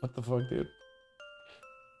 What the fuck, dude?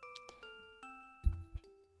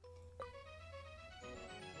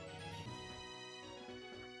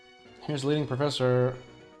 Here's leading professor,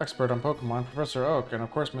 expert on Pokemon, Professor Oak, and of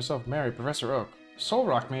course myself, Mary, Professor Oak.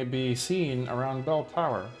 Solrock may be seen around Bell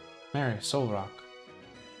Tower. Mary, Solrock.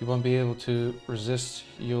 You won't be able to resist,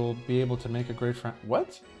 you'll be able to make a great friend.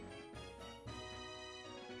 What?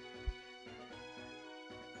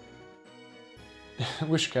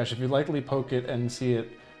 Wishcash, if you lightly poke it and see it,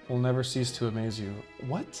 will never cease to amaze you.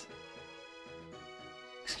 What?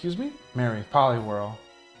 Excuse me? Mary, Poliwhirl.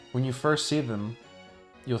 When you first see them,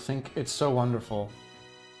 you'll think it's so wonderful.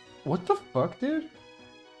 What the fuck, dude?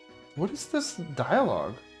 What is this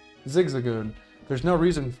dialogue? Zigzagoon. There's no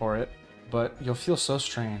reason for it, but you'll feel so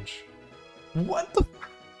strange. What the fuck?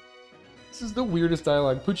 This is the weirdest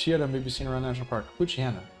dialogue. Poochyena may be seen around National Park.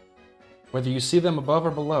 Poochyena. Whether you see them above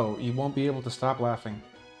or below, you won't be able to stop laughing.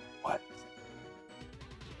 What?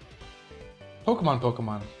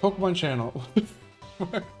 Pokemon channel.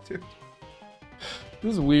 Dude.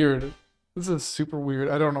 This is weird. This is super weird.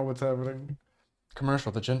 I don't know what's happening.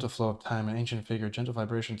 Commercial, the gentle flow of time, an ancient figure, gentle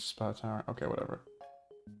vibrations, spot tower. Okay, whatever.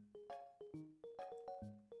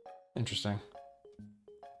 Interesting.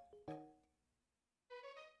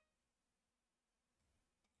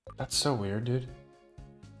 That's so weird, dude.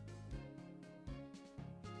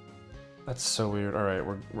 That's so weird. All right,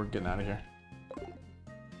 we're getting out of here.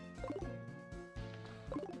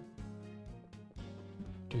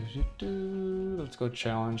 Let's go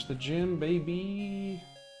challenge the gym, baby.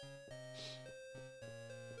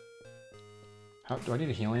 How do I need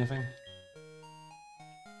to heal anything?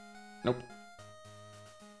 Nope.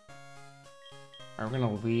 Alright, we're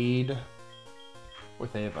gonna lead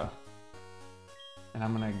with Ava. And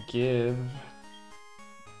I'm gonna give... Do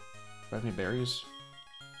I have any berries?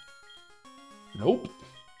 Nope.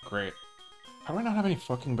 Great. How do I not have any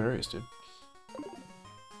fucking berries, dude?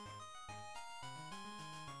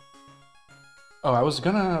 Oh, I was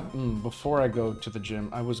gonna, before I go to the gym,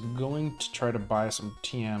 I was going to try to buy some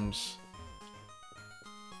TMs.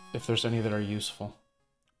 If there's any that are useful.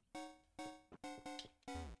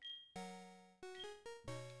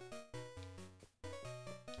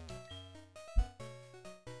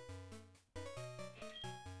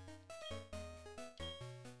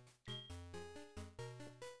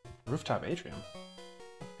 Rooftop atrium?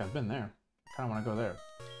 I think I've been there. I kinda wanna go there.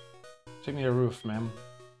 Take me to roof, ma'am.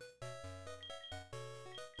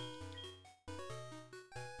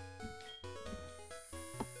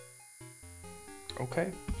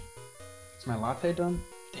 Okay. Is my latte done?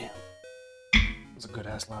 Damn. That's a good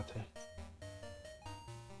ass latte.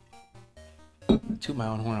 Toot my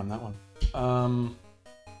own horn on that one.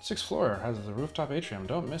 Sixth floor has the rooftop atrium.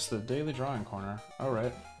 Don't miss the daily drawing corner.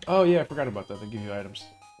 Alright. Oh yeah, I forgot about that. They give you items.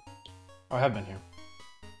 Oh, I have been here.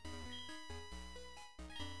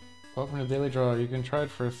 Welcome to Daily Draw. You can try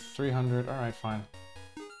it for 300. Alright, fine.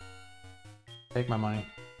 Take my money.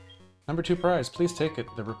 Number 2 prize. Please take it.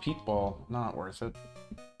 The repeat ball. Not worth it.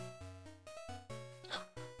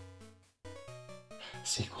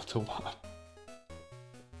 Sequel to what?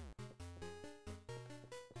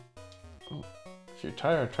 Oh. If you're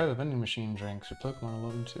tired, try the vending machine drinks. Your Pokemon will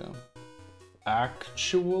love them too.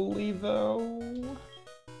 Actually,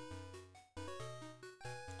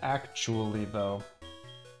 though...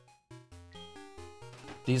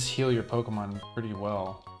 These heal your Pokemon pretty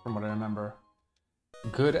well, from what I remember.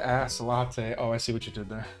 Good ass latte. Oh, I see what you did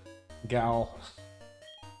there. Gal.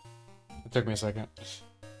 It took me a second.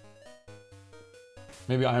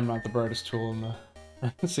 Maybe I'm not the brightest tool in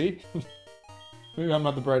the... See? Maybe I'm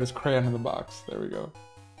not the brightest crayon in the box. There we go.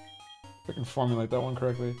 If I can formulate that one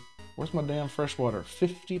correctly. Where's my damn fresh water?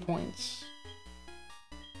 50 points.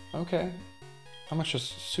 Okay. How much does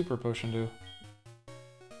super potion do?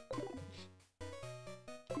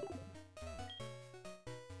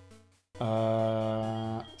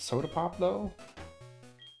 Soda pop though?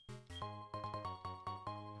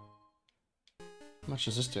 How much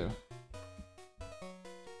does this do?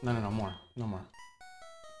 No, more. No more.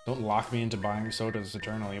 Don't lock me into buying sodas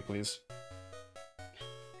eternally, please.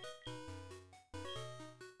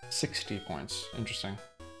 60 points. Interesting.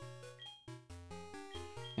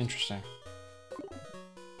 Interesting.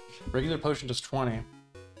 Regular potion does 20.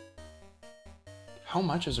 How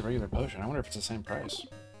much is a regular potion? I wonder if it's the same price.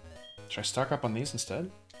 Should I stock up on these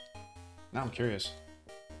instead? Now I'm curious.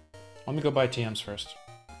 Let me go buy TMs first.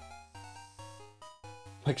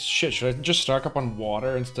 Like, shit, should I just stock up on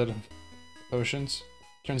water instead of potions?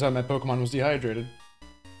 Turns out my Pokemon was dehydrated.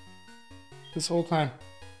 This whole time.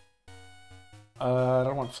 I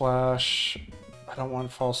don't want Flash. I don't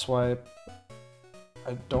want False Swipe.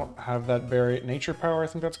 I don't have that berry. Nature Power, I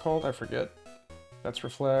think that's called. I forget. That's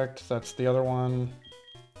Reflect. That's the other one.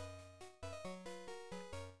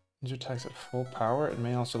 User attacks at full power. It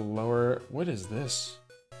may also lower... What is this?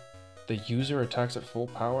 The user attacks at full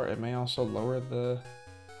power. It may also lower the...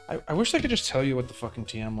 I wish I could just tell you what the fucking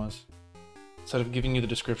TM was. Instead of giving you the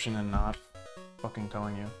description and not fucking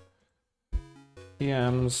telling you.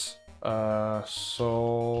 TMs,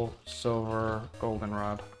 Soul, Silver,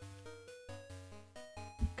 Goldenrod.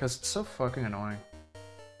 Because it's so fucking annoying.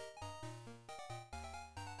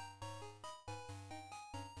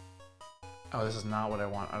 Oh, this is not what I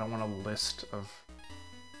want. I don't want a list of...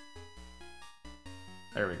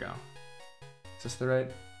 There we go. Is this the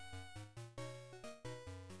right?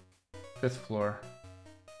 5th floor.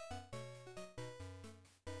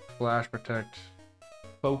 Flash, Protect,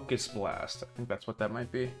 Focus Blast. I think that's what that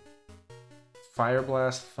might be. Fire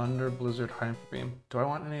Blast, Thunder, Blizzard, Hyper Beam. Do I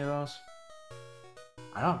want any of those?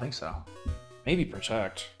 I don't think so. Maybe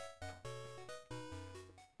Protect.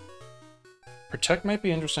 Protect might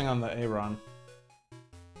be interesting on the A-Ron.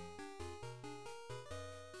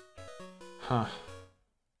 Huh.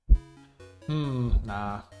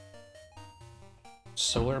 Nah.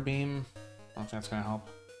 Solar Beam? I don't think that's gonna help.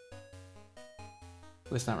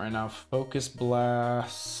 At least not right now. Focus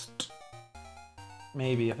Blast.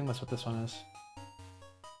 Maybe. I think that's what this one is.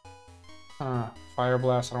 Fire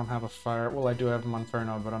Blast. I don't have a fire. Well, I do have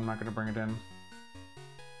Monferno, but I'm not gonna bring it in.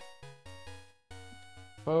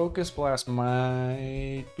 Focus Blast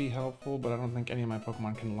might be helpful, but I don't think any of my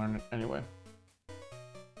Pokemon can learn it anyway.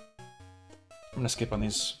 I'm gonna skip on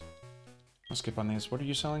these. I'll skip on these. What are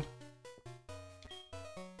you selling?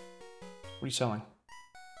 What are you selling?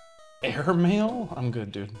 Airmail? I'm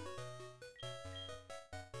good, dude. Is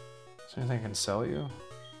there anything I can sell you?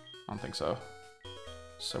 I don't think so.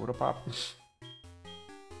 Soda Pop?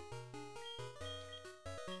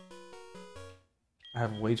 I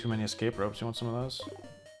have way too many escape ropes. You want some of those?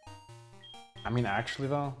 I mean, actually,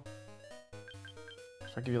 though,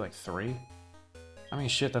 if I give you like 3, I mean,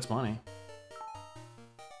 shit, that's money.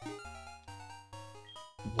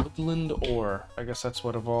 Woodland Ore. I guess that's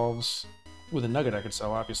what evolves. With a nugget I could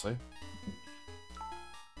sell, obviously.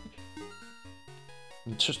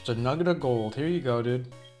 It's just a nugget of gold. Here you go,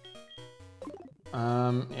 dude.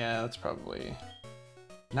 Yeah, that's probably...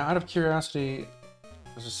 Now, out of curiosity,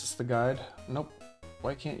 is this the guide? Nope.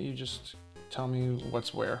 Why can't you just tell me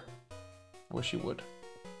what's where? I wish you would.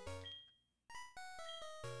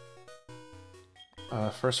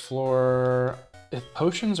 First floor... If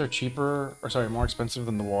potions are cheaper, or sorry, more expensive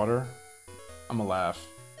than the water, I'm gonna laugh.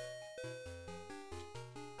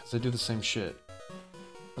 Because they do the same shit.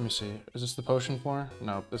 Let me see. Is this the potion floor?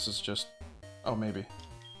 No, this is just... Oh, maybe.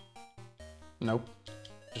 Nope.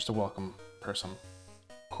 Just a welcome person.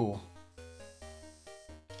 Cool.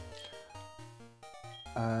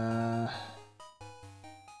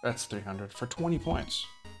 That's 300 for 20 points.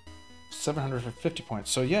 700 for 50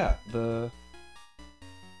 points. So yeah, the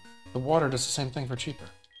water does the same thing for cheaper.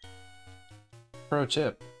 Pro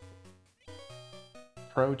tip.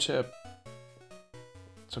 Pro tip.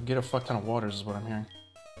 So get a fuck ton of waters is what I'm hearing.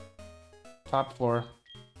 Top floor.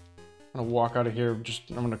 I'm gonna walk out of here,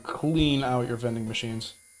 I'm gonna clean out your vending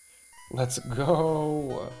machines. Let's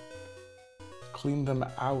go. Clean them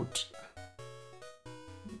out.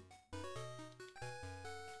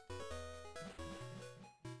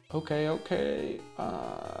 Okay, okay.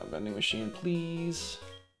 Vending machine, please.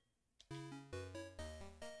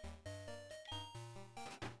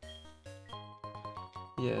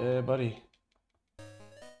 Yeah, buddy.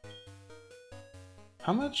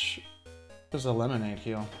 How much does a lemonade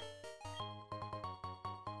heal?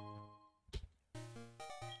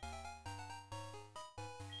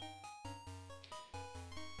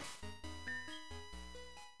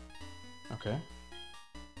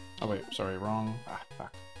 Oh wait, sorry, wrong. Ah,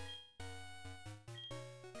 fuck.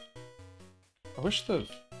 I wish the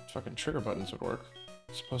fucking trigger buttons would work.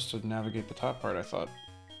 It's supposed to navigate the top part, I thought.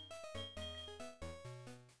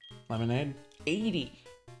 Lemonade? 80!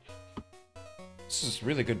 This is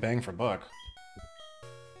really good bang for buck.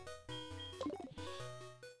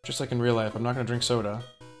 Just like in real life, I'm not gonna drink soda.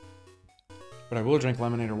 But I will drink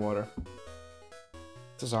lemonade or water.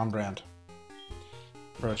 This is on brand.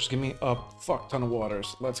 Bro, just give me a fuck ton of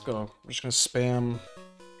waters. Let's go. I'm just gonna spam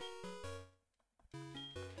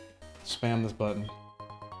this button.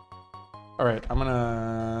 Alright, I'm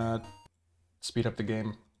gonna speed up the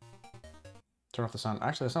game. Turn off the sound.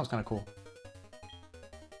 Actually, that sounds kind of cool.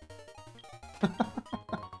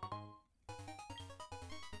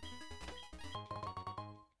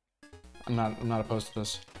 I'm not opposed to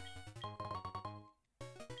this.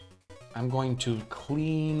 I'm going to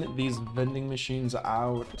clean these vending machines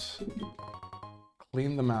out.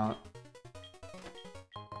 Clean them out.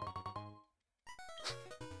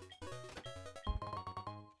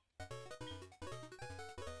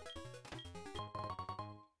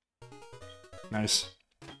 Nice.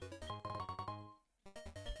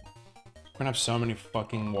 We're gonna have so many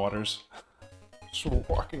fucking waters. Just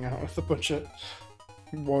walking out with a bunch of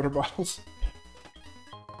water bottles.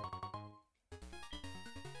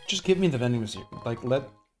 Just give me the vending machine. Like,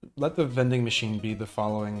 let the vending machine be the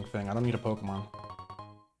following thing. I don't need a Pokemon.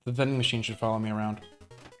 The vending machine should follow me around.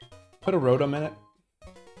 Put a Rotom in it.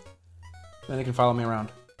 Then it can follow me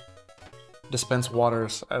around. Dispense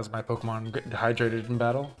waters as my Pokemon get dehydrated in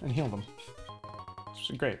battle and heal them.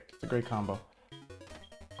 It's great. It's a great combo.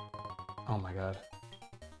 Oh my god.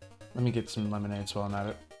 Let me get some lemonades while I'm at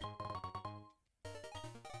it.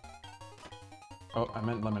 Oh, I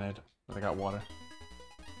meant lemonade, but I got water.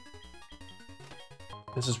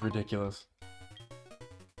 This is ridiculous.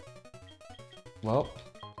 Well,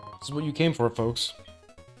 this is what you came for, folks.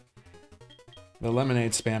 The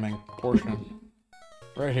lemonade spamming portion.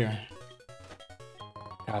 Right here.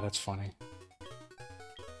 God, that's funny.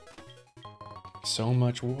 So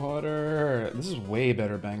much water. This is way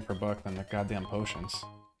better bang for buck than the goddamn potions.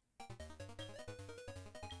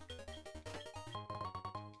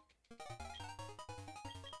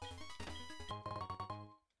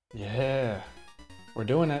 Yeah. We're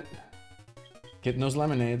doing it. Getting those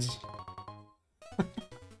lemonades. How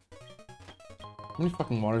many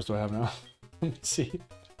fucking waters do I have now? Let me see.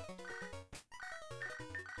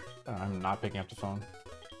 I'm not picking up the phone.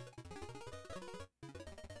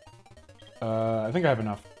 I think I have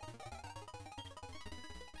enough.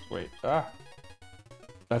 Wait,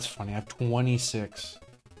 that's funny, I have 26.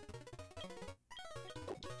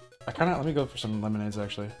 Let me go for some lemonades,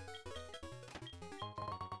 actually.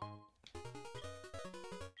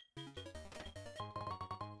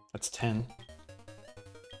 That's 10.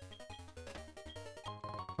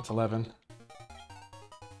 That's 11.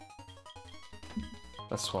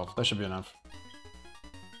 That's 12. That should be enough.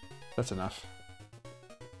 That's enough.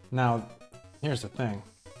 Now, here's the thing.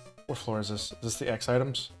 What floor is this? Is this the X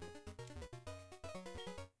items?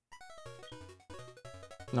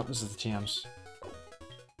 Nope, this is the TMs.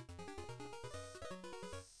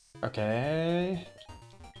 Okay.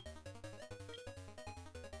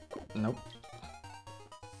 Nope.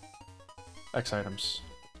 X items.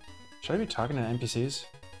 Should I be talking to NPCs?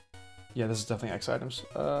 Yeah, this is definitely X items.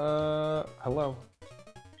 Hello.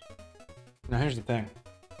 Now here's the thing.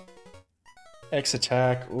 X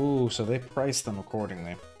attack. Ooh, so they price them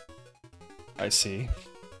accordingly. I see.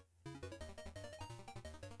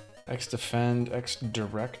 X defend, X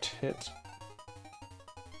direct hit.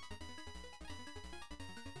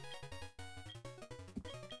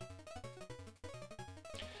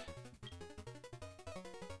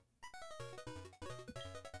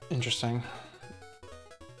 Interesting.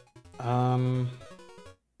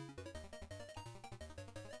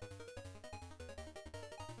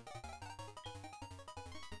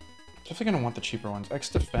 Definitely gonna want the cheaper ones. X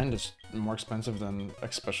defend is more expensive than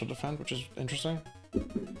X special defend, which is interesting.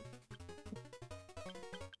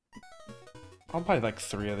 I'll buy like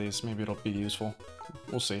 3 of these. Maybe it'll be useful.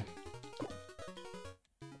 We'll see.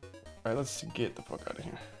 Alright, let's get the fuck out of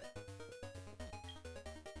here.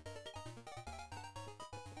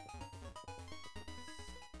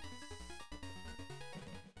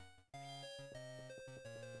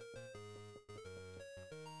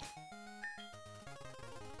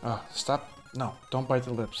 Oh, stop. No, don't bite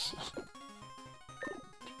the lips.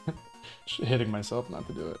 Hitting myself not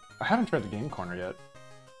to do it. I haven't tried the game corner yet.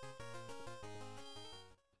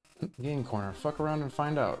 Game corner. Fuck around and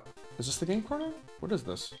find out. Is this the game corner? What is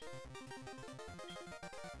this?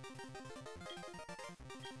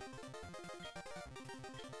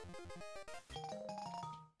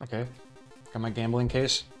 Okay. Got my gambling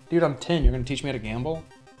case. Dude, I'm 10. You're gonna teach me how to gamble?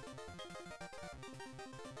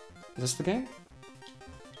 Is this the game?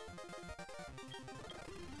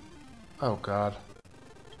 Oh, God.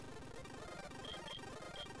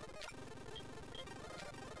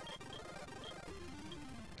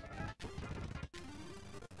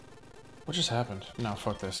 What just happened? No,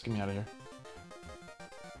 fuck this. Get me out of here.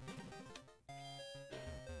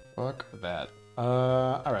 Fuck that.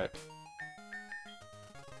 Alright.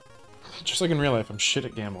 Just like in real life, I'm shit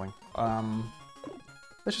at gambling.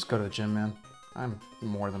 Let's just go to the gym, man. I'm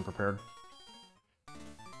more than prepared.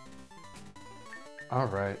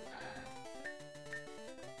 Alright.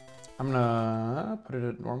 I'm gonna put it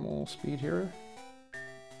at normal speed here.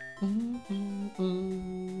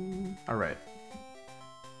 Alright.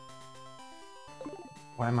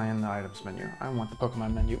 Why am I in the items menu? I want the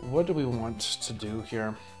Pokemon menu. What do we want to do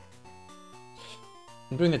here?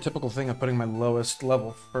 I'm doing the typical thing of putting my lowest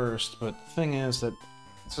level first, but the thing is that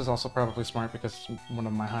this is also probably smart because it's one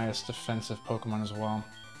of my highest defensive Pokemon as well.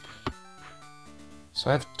 So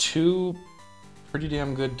I have 2 pretty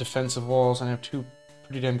damn good defensive walls, and I have 2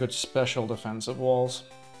 pretty damn good special defensive walls.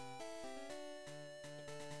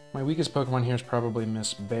 My weakest Pokemon here is probably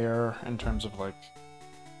Miss Bear in terms of like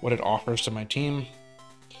what it offers to my team,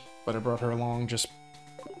 but I brought her along just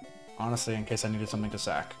honestly in case I needed something to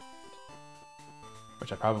sack,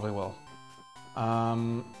 which I probably will.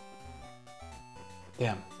 Damn,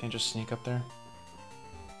 can't just sneak up there.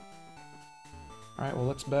 Alright, well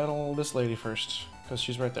let's battle this lady first, because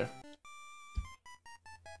she's right there.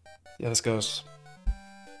 Yeah, this goes.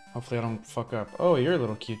 Hopefully I don't fuck up. Oh, you're a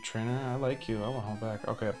little cute trainer. I like you. I won't hold back.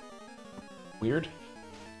 Okay. Weird.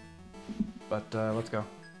 But, let's go.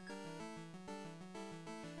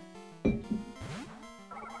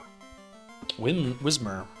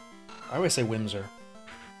 Whismer. I always say Whimser.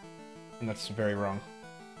 And that's very wrong.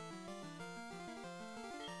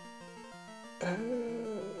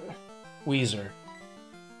 Weezer.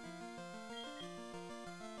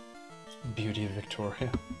 Beauty of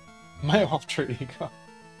Victoria. My alter ego.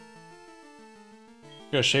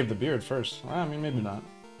 You gotta shave the beard first. Well, I mean, maybe not.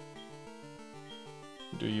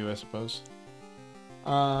 Do you, I suppose.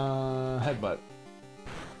 Headbutt.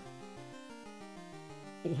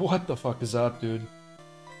 What the fuck is up, dude?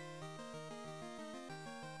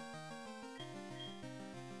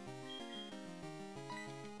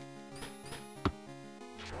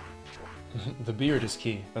 The beard is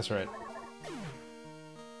key, that's right.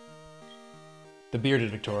 The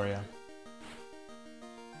bearded Victoria.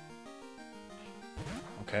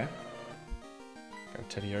 Okay. Got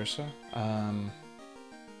Teddiursa.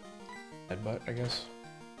 Headbutt, I guess.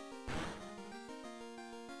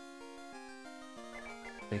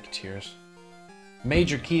 Fake tears.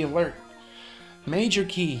 Major key alert! Major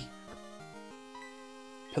key!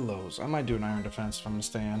 Pillows. I might do an iron defense if I'm gonna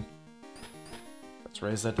stay in. Let's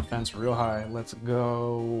raise that defense real high. Let's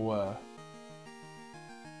go.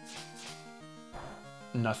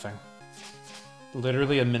 Nothing.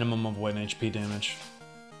 Literally a minimum of 1 HP damage.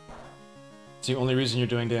 It's the only reason you're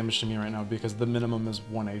doing damage to me right now, because the minimum is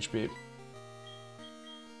 1 HP.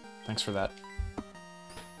 Thanks for that.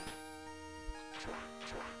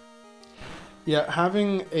 Yeah,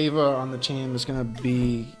 having Ava on the team is gonna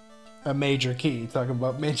be a major key. Talking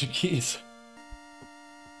about major keys.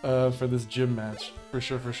 For this gym match. For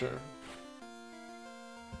sure, for sure.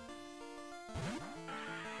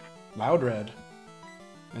 Loud Red.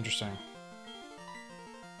 Interesting.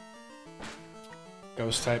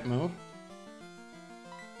 Ghost type move.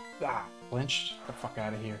 Ah, flinched. Get the fuck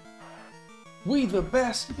out of here. We the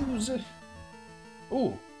best, use it.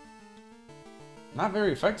 Ooh. Not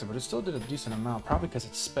very effective, but it still did a decent amount. Probably because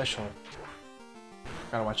it's special.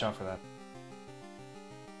 Gotta watch out for that.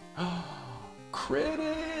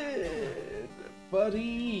 Credit,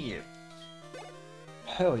 buddy.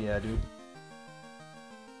 Hell yeah, dude.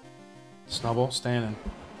 Snubble, standing.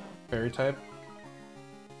 Fairy type.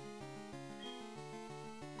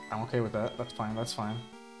 I'm okay with that. That's fine, that's fine.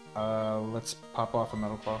 Let's pop off a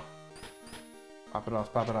Metal Claw. Pop it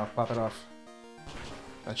off, pop it off, pop it off.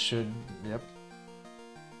 That should... yep.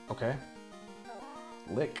 Okay.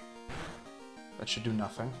 Lick. That should do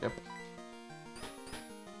nothing. Yep.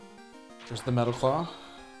 There's the Metal Claw.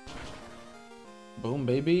 Boom,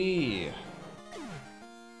 baby!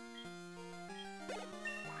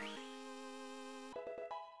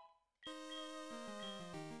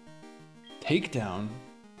 Takedown?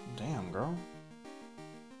 Damn, girl.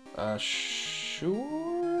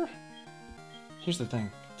 Sure? Here's the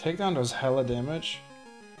thing. Takedown does hella damage,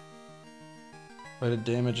 but it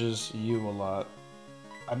damages you a lot.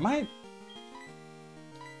 I might...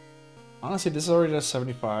 Honestly, this already does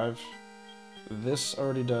 75. This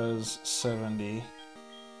already does 70.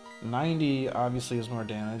 90 obviously is more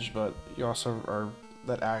damage, but you also are...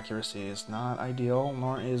 That accuracy is not ideal,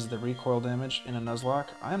 nor is the recoil damage in a Nuzlocke.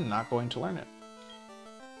 I am not going to learn it.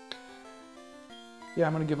 Yeah,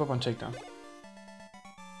 I'm gonna give up on takedown.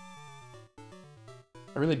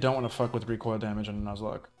 I really don't want to fuck with recoil damage in a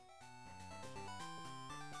Nuzlocke.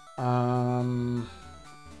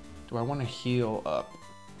 Do I want to heal up?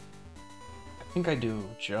 I think I do,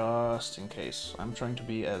 just in case. I'm trying to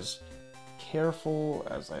be as careful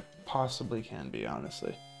as I possibly can be,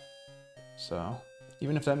 honestly. So,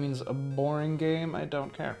 even if that means a boring game, I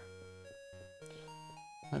don't care.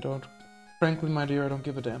 I don't... Frankly, my dear, I don't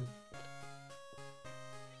give a damn.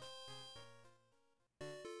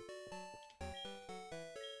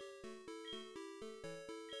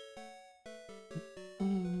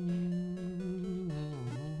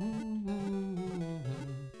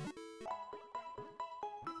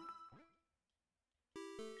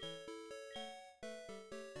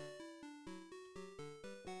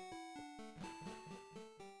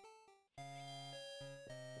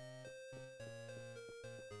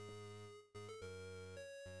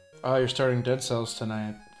 Oh, you're starting Dead Cells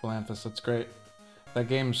tonight, Philanthus. That's great. That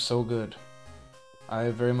game's so good.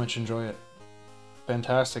 I very much enjoy it.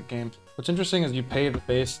 Fantastic game. What's interesting is you pay the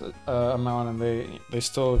base amount and they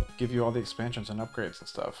still give you all the expansions and upgrades and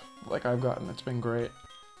stuff. Like I've gotten. It's been great.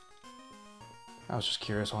 I was just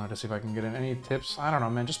curious. I wanted to see if I can get in any tips. I don't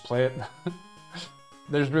know, man. Just play it.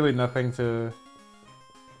 There's really nothing to...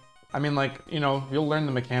 I mean, like, you know, you'll learn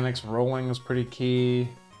the mechanics. Rolling is pretty key.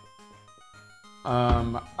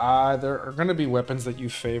 There are going to be weapons that you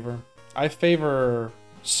favor. I favor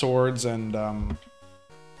swords and,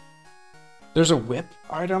 there's a whip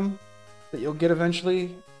item that you'll get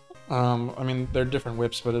eventually. I mean, they're different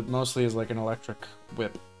whips, but it mostly is like an electric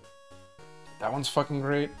whip. That one's fucking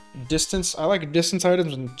great. Distance, I like distance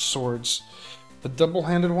items and swords. The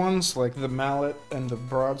double-handed ones, like the mallet and the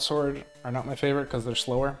broadsword, are not my favorite because they're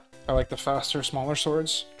slower. I like the faster, smaller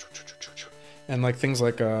swords. And like things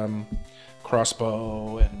like,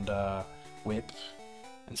 crossbow and whip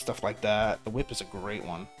and stuff like that. The whip is a great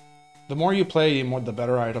one. The more you play, the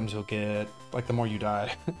better items you'll get. Like the more you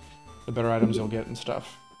die, the better items you'll get and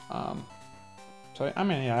stuff. So I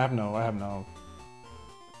mean, yeah, I have no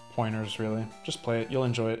pointers really. Just play it. You'll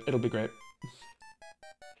enjoy it. It'll be great.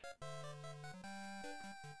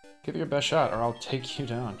 Give it your best shot, or I'll take you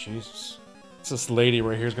down. Jesus, it's this lady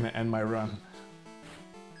right here is gonna end my run.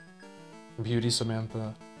 Beauty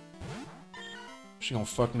Samantha. She gonna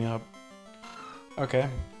fuck me up. Okay,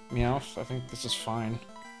 Meowth, I think this is fine.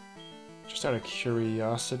 Just out of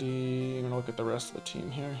curiosity, I'm gonna look at the rest of the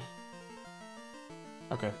team here.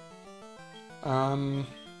 Okay.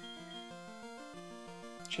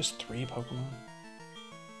 Just 3 Pokemon.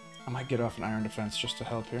 I might get off an Iron Defense just to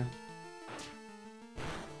help here.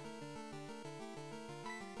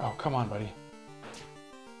 Oh, come on, buddy.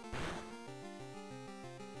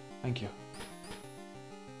 Thank you.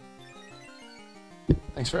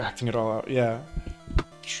 Thanks for acting it all out. Yeah.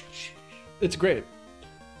 It's great.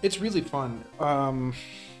 It's really fun.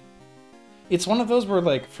 It's one of those where,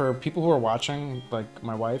 like, for people who are watching, like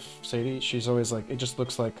my wife, Sadie, she's always like, it just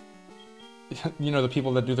looks like, you know, the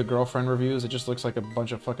people that do the girlfriend reviews, it just looks like a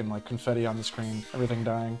bunch of fucking, like, confetti on the screen, everything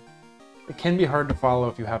dying. It can be hard to follow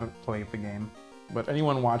if you haven't played the game, but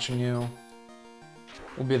anyone watching you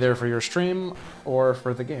will be there for your stream or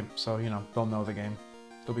for the game, so, you know, they'll know the game.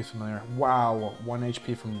 They'll be familiar. Wow, 1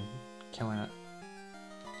 HP from killing it.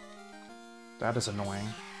 That is annoying.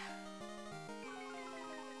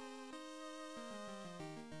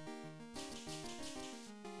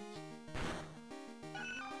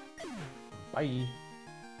 Bye.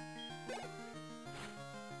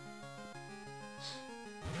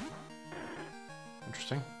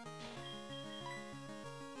 Interesting.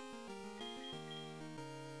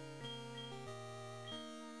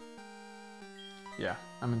 Yeah,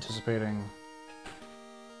 I'm anticipating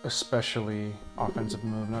especially offensive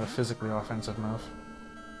move, not a physically offensive move.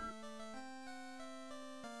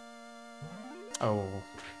 Oh,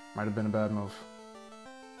 might have been a bad move.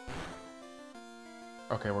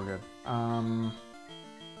 Okay, we're good.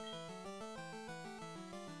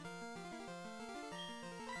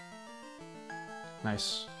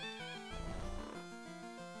 Nice.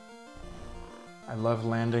 I love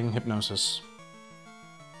landing hypnosis.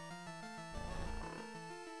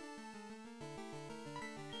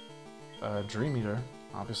 Dream Eater,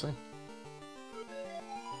 obviously.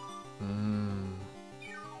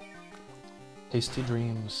 Tasty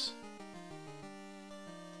dreams.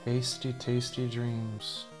 Tasty, tasty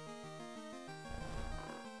dreams.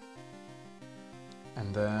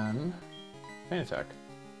 And then pain attack.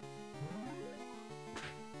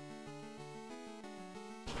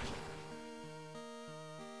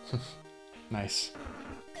 Nice.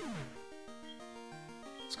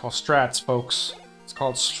 It's called strats, folks. It's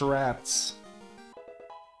called strats.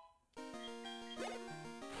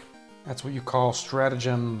 That's what you call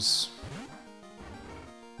stratagems.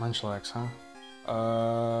 Munchlax,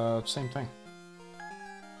 huh? Same thing.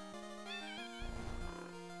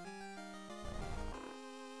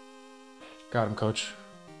 Got him, coach.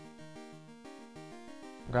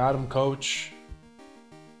 Got him, coach.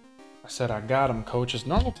 I said I got him, coach. Is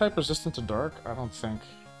normal type resistant to dark? I don't think.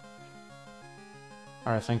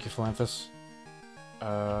 Alright, thank you, Philanthus.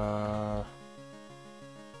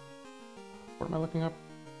 What am I looking up?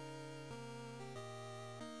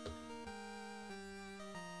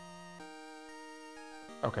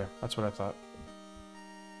 Okay, that's what I thought.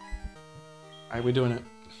 Alright, we doing it.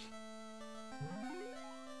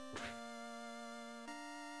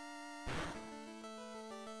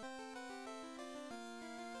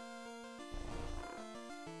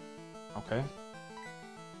 Okay.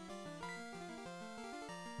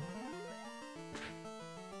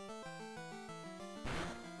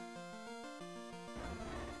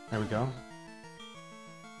 There we go.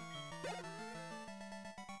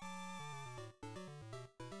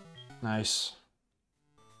 Nice.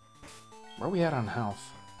 Where are we at on health?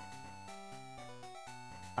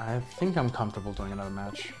 I think I'm comfortable doing another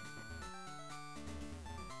match.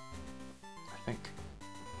 I think.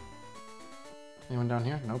 Anyone down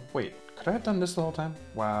here? Nope. Wait, could I have done this the whole time?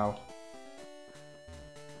 Wow.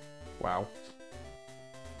 Wow.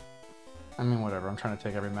 I mean, whatever. I'm trying to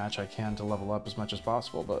take every match I can to level up as much as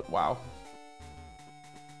possible, but wow.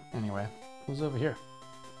 Anyway, who's over here?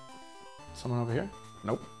 Someone over here?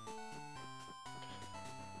 Nope.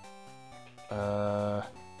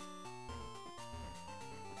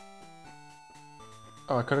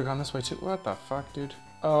 Oh, I could have gone this way too. What the fuck, dude?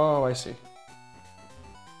 Oh, I see.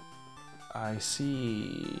 I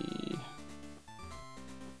see.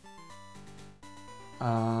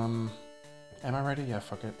 Am I ready? Yeah,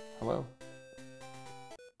 fuck it. Hello?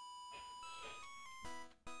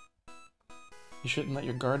 You shouldn't let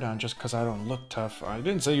your guard down just because I don't look tough. I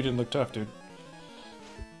didn't say you didn't look tough, dude.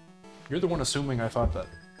 You're the one assuming I thought that.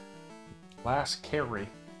 Last carry.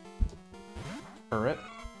 Turret.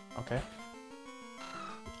 Okay.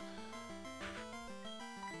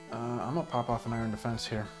 I'm gonna pop off an iron defense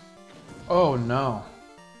here. Oh no.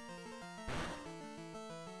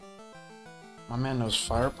 My man knows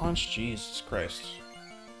fire punch? Jesus Christ.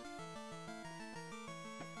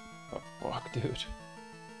 Oh fuck, dude.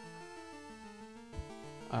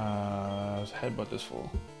 Headbutt this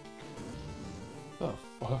fool. The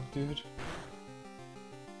fuck, dude?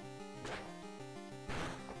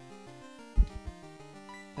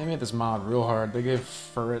 They made this mod real hard. They gave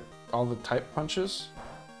Furret all the type punches.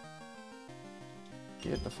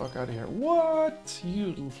 Get the fuck out of here. What?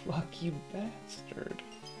 You lucky bastard.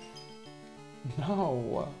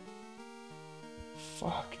 No.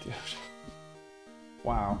 Fuck, dude.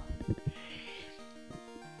 Wow.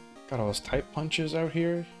 Got all those type punches out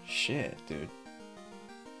here? Shit, dude.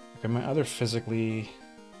 Okay, my other physically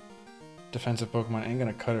defensive Pokemon ain't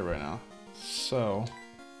gonna cut it right now. So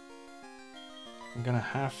I'm gonna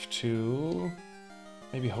have to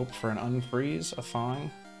maybe hope for an unfreeze, a thawing,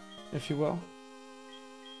 if you will.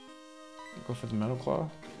 Go for the Metal Claw.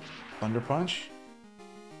 Thunder Punch.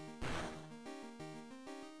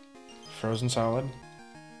 Frozen Solid.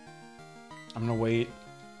 I'm gonna wait.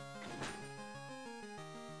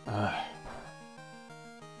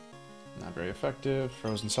 Not very effective.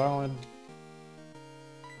 Frozen Solid.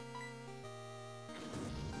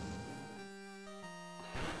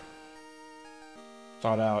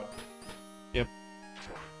 Thought out. Yep. That's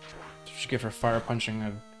what you get for fire punching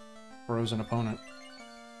a frozen opponent.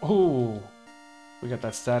 Oh, we got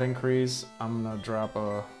that stat increase. I'm gonna drop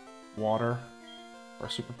a water or a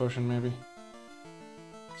super potion, maybe.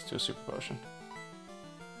 Let's do a super potion.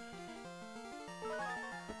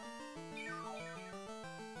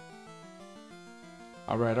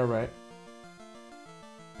 All right, all right.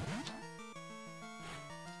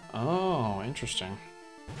 Oh, interesting.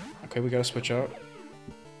 Okay, we gotta switch out.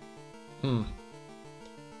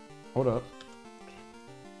 Hold up.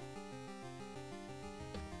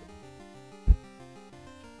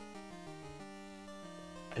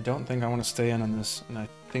 I don't think I want to stay in on this, and I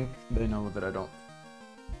think they know that I don't.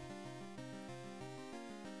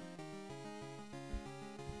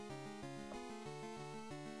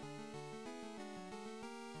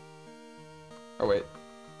 Oh wait.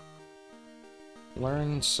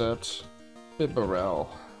 Learn set Bibarel.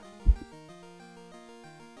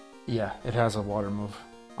 Yeah, it has a water move.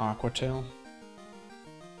 Aqua Tail.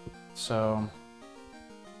 So...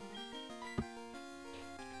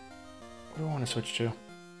 what do I want to switch to?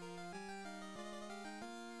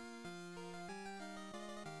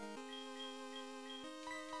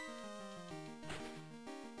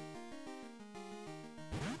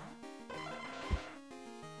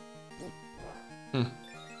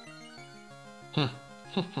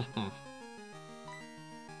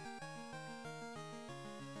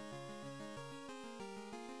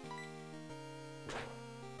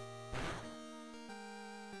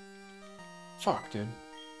 Fuck, dude.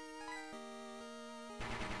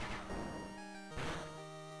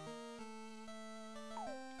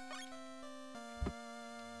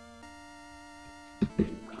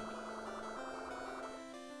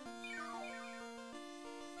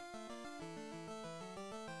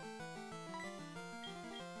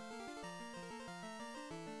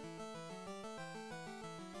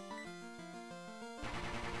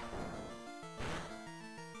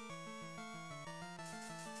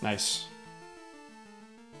 Nice.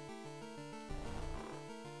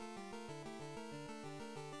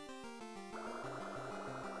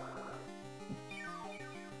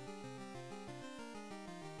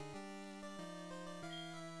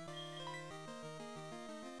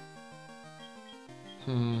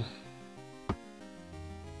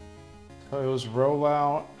 So it was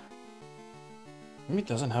rollout. Maybe it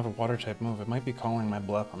doesn't have a water type move. It might be calling my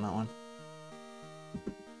bluff on that one.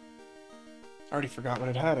 I already forgot what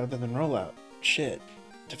it had other than rollout. Shit.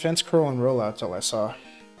 Defense, curl, and rollout's all I saw.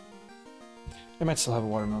 They might still have a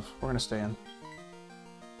water move. We're gonna stay in.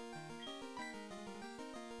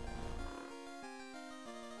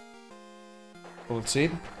 Bullet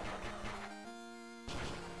Seed?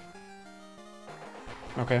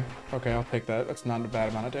 Okay, okay, I'll take that. That's not a bad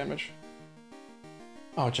amount of damage.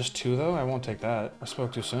 Oh, just 2 though? I won't take that. I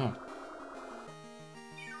spoke too soon.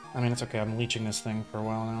 I mean, it's okay. I'm leeching this thing for a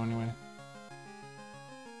while now anyway.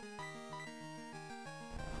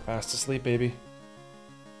 Fast asleep, baby.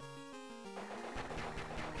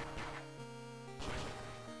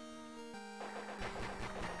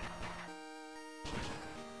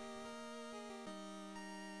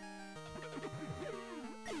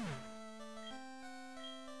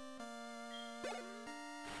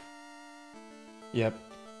 Yep.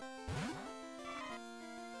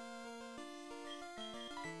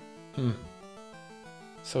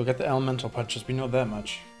 So we got the elemental punches, we know that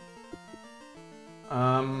much.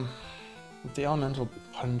 With the elemental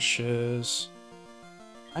punches...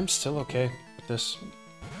 I'm still okay with this.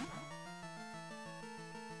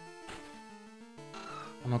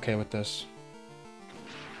 I'm okay with this.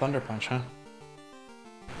 Thunder Punch, huh?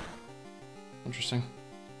 Interesting.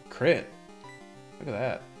 Crit. Look at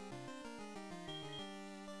that.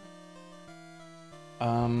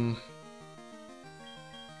 I'm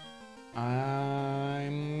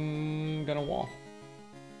gonna wall.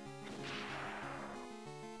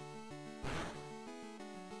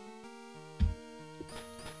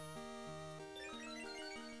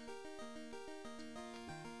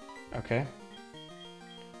 Okay.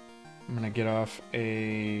 I'm gonna get off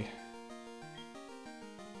a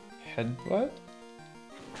headbutt.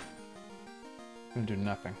 I'm gonna do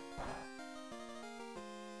nothing.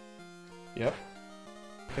 Yep.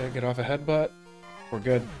 Okay, get off a headbutt. We're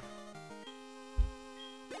good.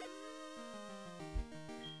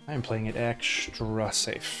 I am playing it extra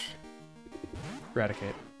safe.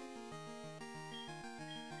 Eradicate.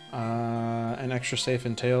 And extra safe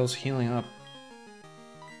entails healing up.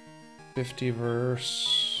 50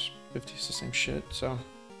 verse 50 is the same shit, so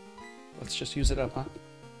let's just use it up, huh?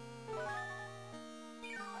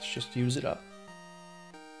 Let's just use it up.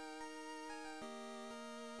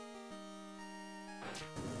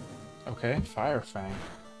 Okay, Fire Fang.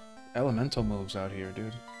 Elemental moves out here,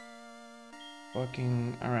 dude.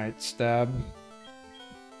 Fucking... alright, stab.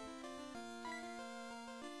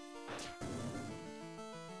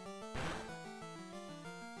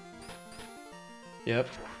 Yep.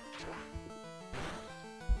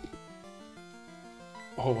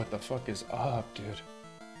 Oh, what the fuck is up, dude?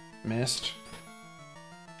 Missed.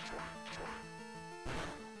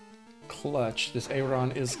 Clutch. This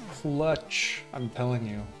Aeron is clutch. I'm telling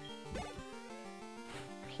you.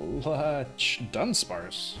 Clutch.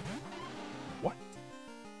 Dunsparce. What?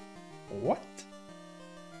 What?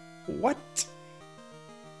 What?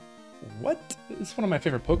 What? It's one of my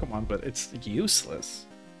favorite Pokemon, but it's useless.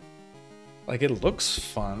 Like, it looks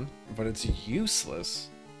fun, but it's useless.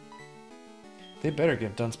 They better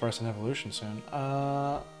give Dunsparce an evolution soon.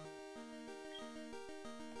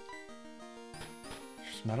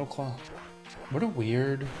 There's Metal Claw. What a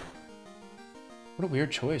weird... What a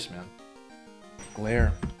weird choice, man.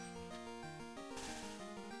 Glare.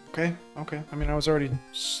 Okay, okay. I mean, I was already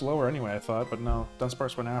slower anyway, I thought, but no.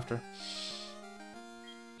 Dunsparce went after.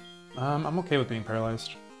 I'm okay with being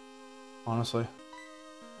paralyzed. Honestly.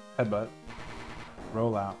 Headbutt.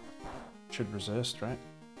 Roll out. Should resist, right?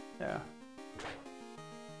 Yeah.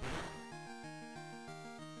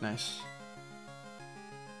 Nice.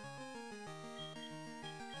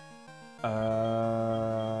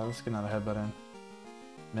 Let's get another headbutt in.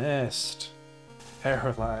 Missed.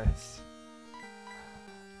 Paralyzed.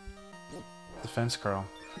 Defense curl.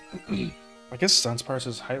 I guess Dunsparce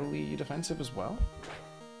is highly defensive as well.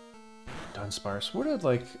 Dunsparce. What a,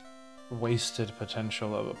 like, wasted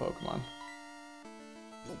potential of a Pokemon.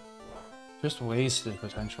 Just wasted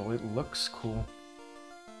potential. It looks cool.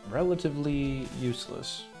 Relatively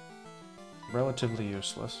useless. Relatively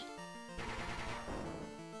useless.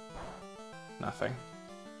 Nothing.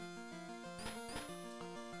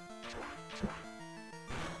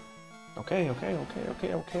 Okay, okay, okay,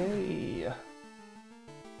 okay, okay.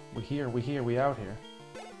 We here, we out here.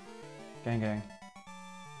 Gang, gang.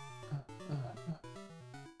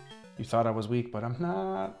 You thought I was weak, but I'm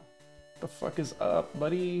not. The fuck is up,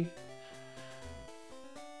 buddy?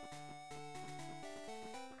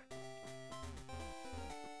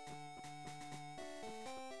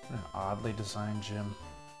 An oddly designed gym.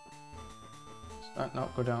 No,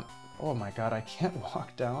 go down. Oh my god, I can't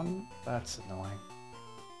walk down? That's annoying.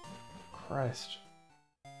 Christ.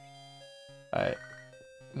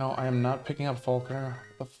 No, I am not picking up Falconer.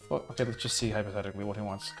 The fuck? Okay, let's just see hypothetically what he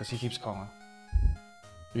wants, because he keeps calling.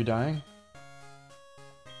 You dying?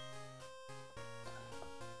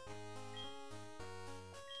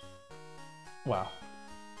 Wow.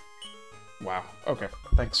 Wow. Okay.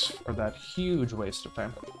 Thanks for that huge waste of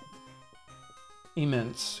time.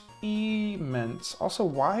 Immense. Immense. Also,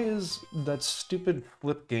 why is that stupid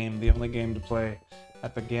flip game the only game to play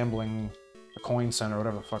at the gambling, the coin center,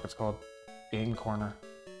 whatever the fuck it's called? Game corner.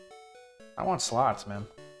 I want slots, man.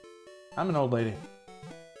 I'm an old lady.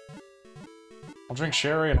 I'll drink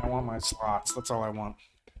sherry and I want my slots. That's all I want.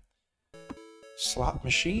 Slot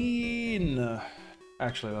machine.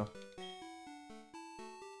 Actually, though.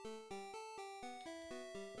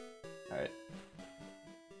 Alright.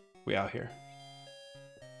 We out here.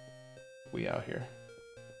 We out here.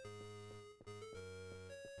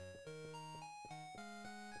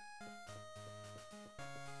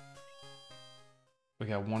 We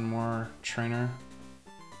got one more trainer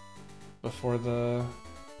before the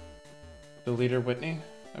leader, Whitney,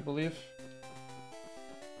 I believe.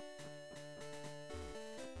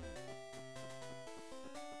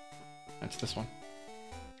 That's this one.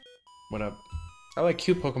 What up? I like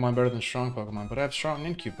cute Pokemon better than strong Pokemon, but I have strong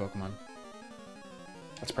and cute Pokemon.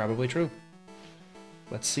 That's probably true.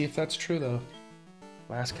 Let's see if that's true, though.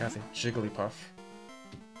 Last Kathy, Jigglypuff.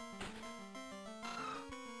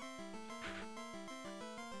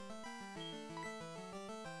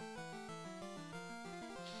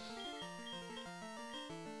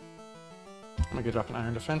 I'm gonna get up an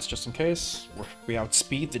Iron Defense just in case. We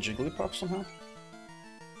outspeed the Jigglypuff somehow.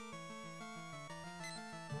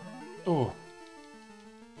 Oh.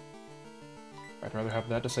 I'd rather have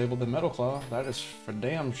that disabled than Metal Claw. That is for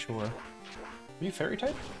damn sure. Are you Fairy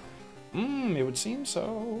type? It would seem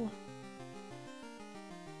so.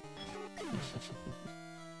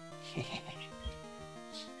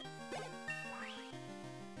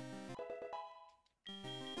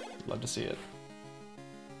 Love to see it.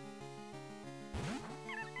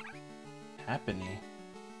 Happiny.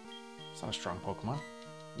 It's not a strong Pokemon.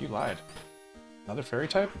 You lied. Another Fairy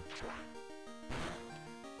type?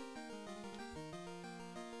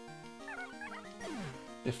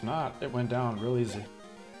 If not, it went down real easy.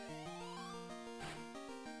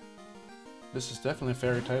 This is definitely a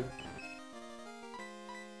Fairy type.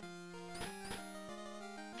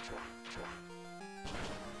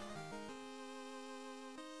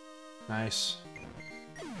 Nice.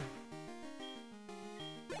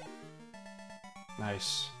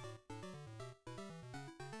 Nice.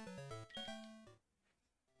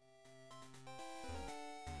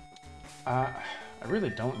 I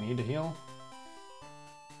really don't need to heal.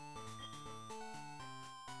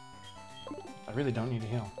 I really don't need to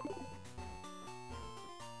heal.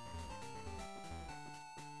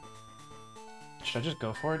 Should I just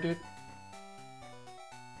go for it, dude?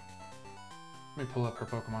 Let me pull up her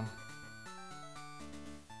Pokemon.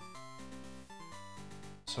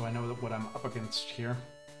 So I know what I'm up against here.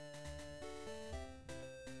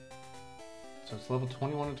 So it's level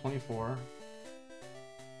 21 and 24.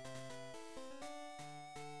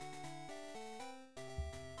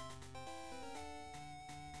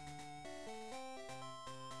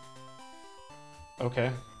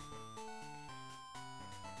 Okay.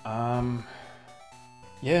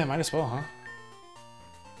 Yeah, might as well, huh?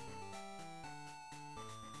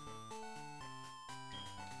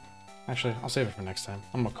 Actually, I'll save it for next time.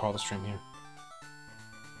 I'm gonna call the stream here.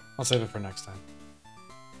 I'll save it for next time.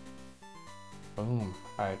 Boom.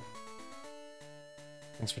 Alright.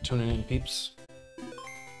 Thanks for tuning in, peeps.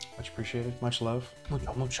 Much appreciated. Much love.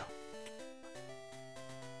 Mucho, mucho.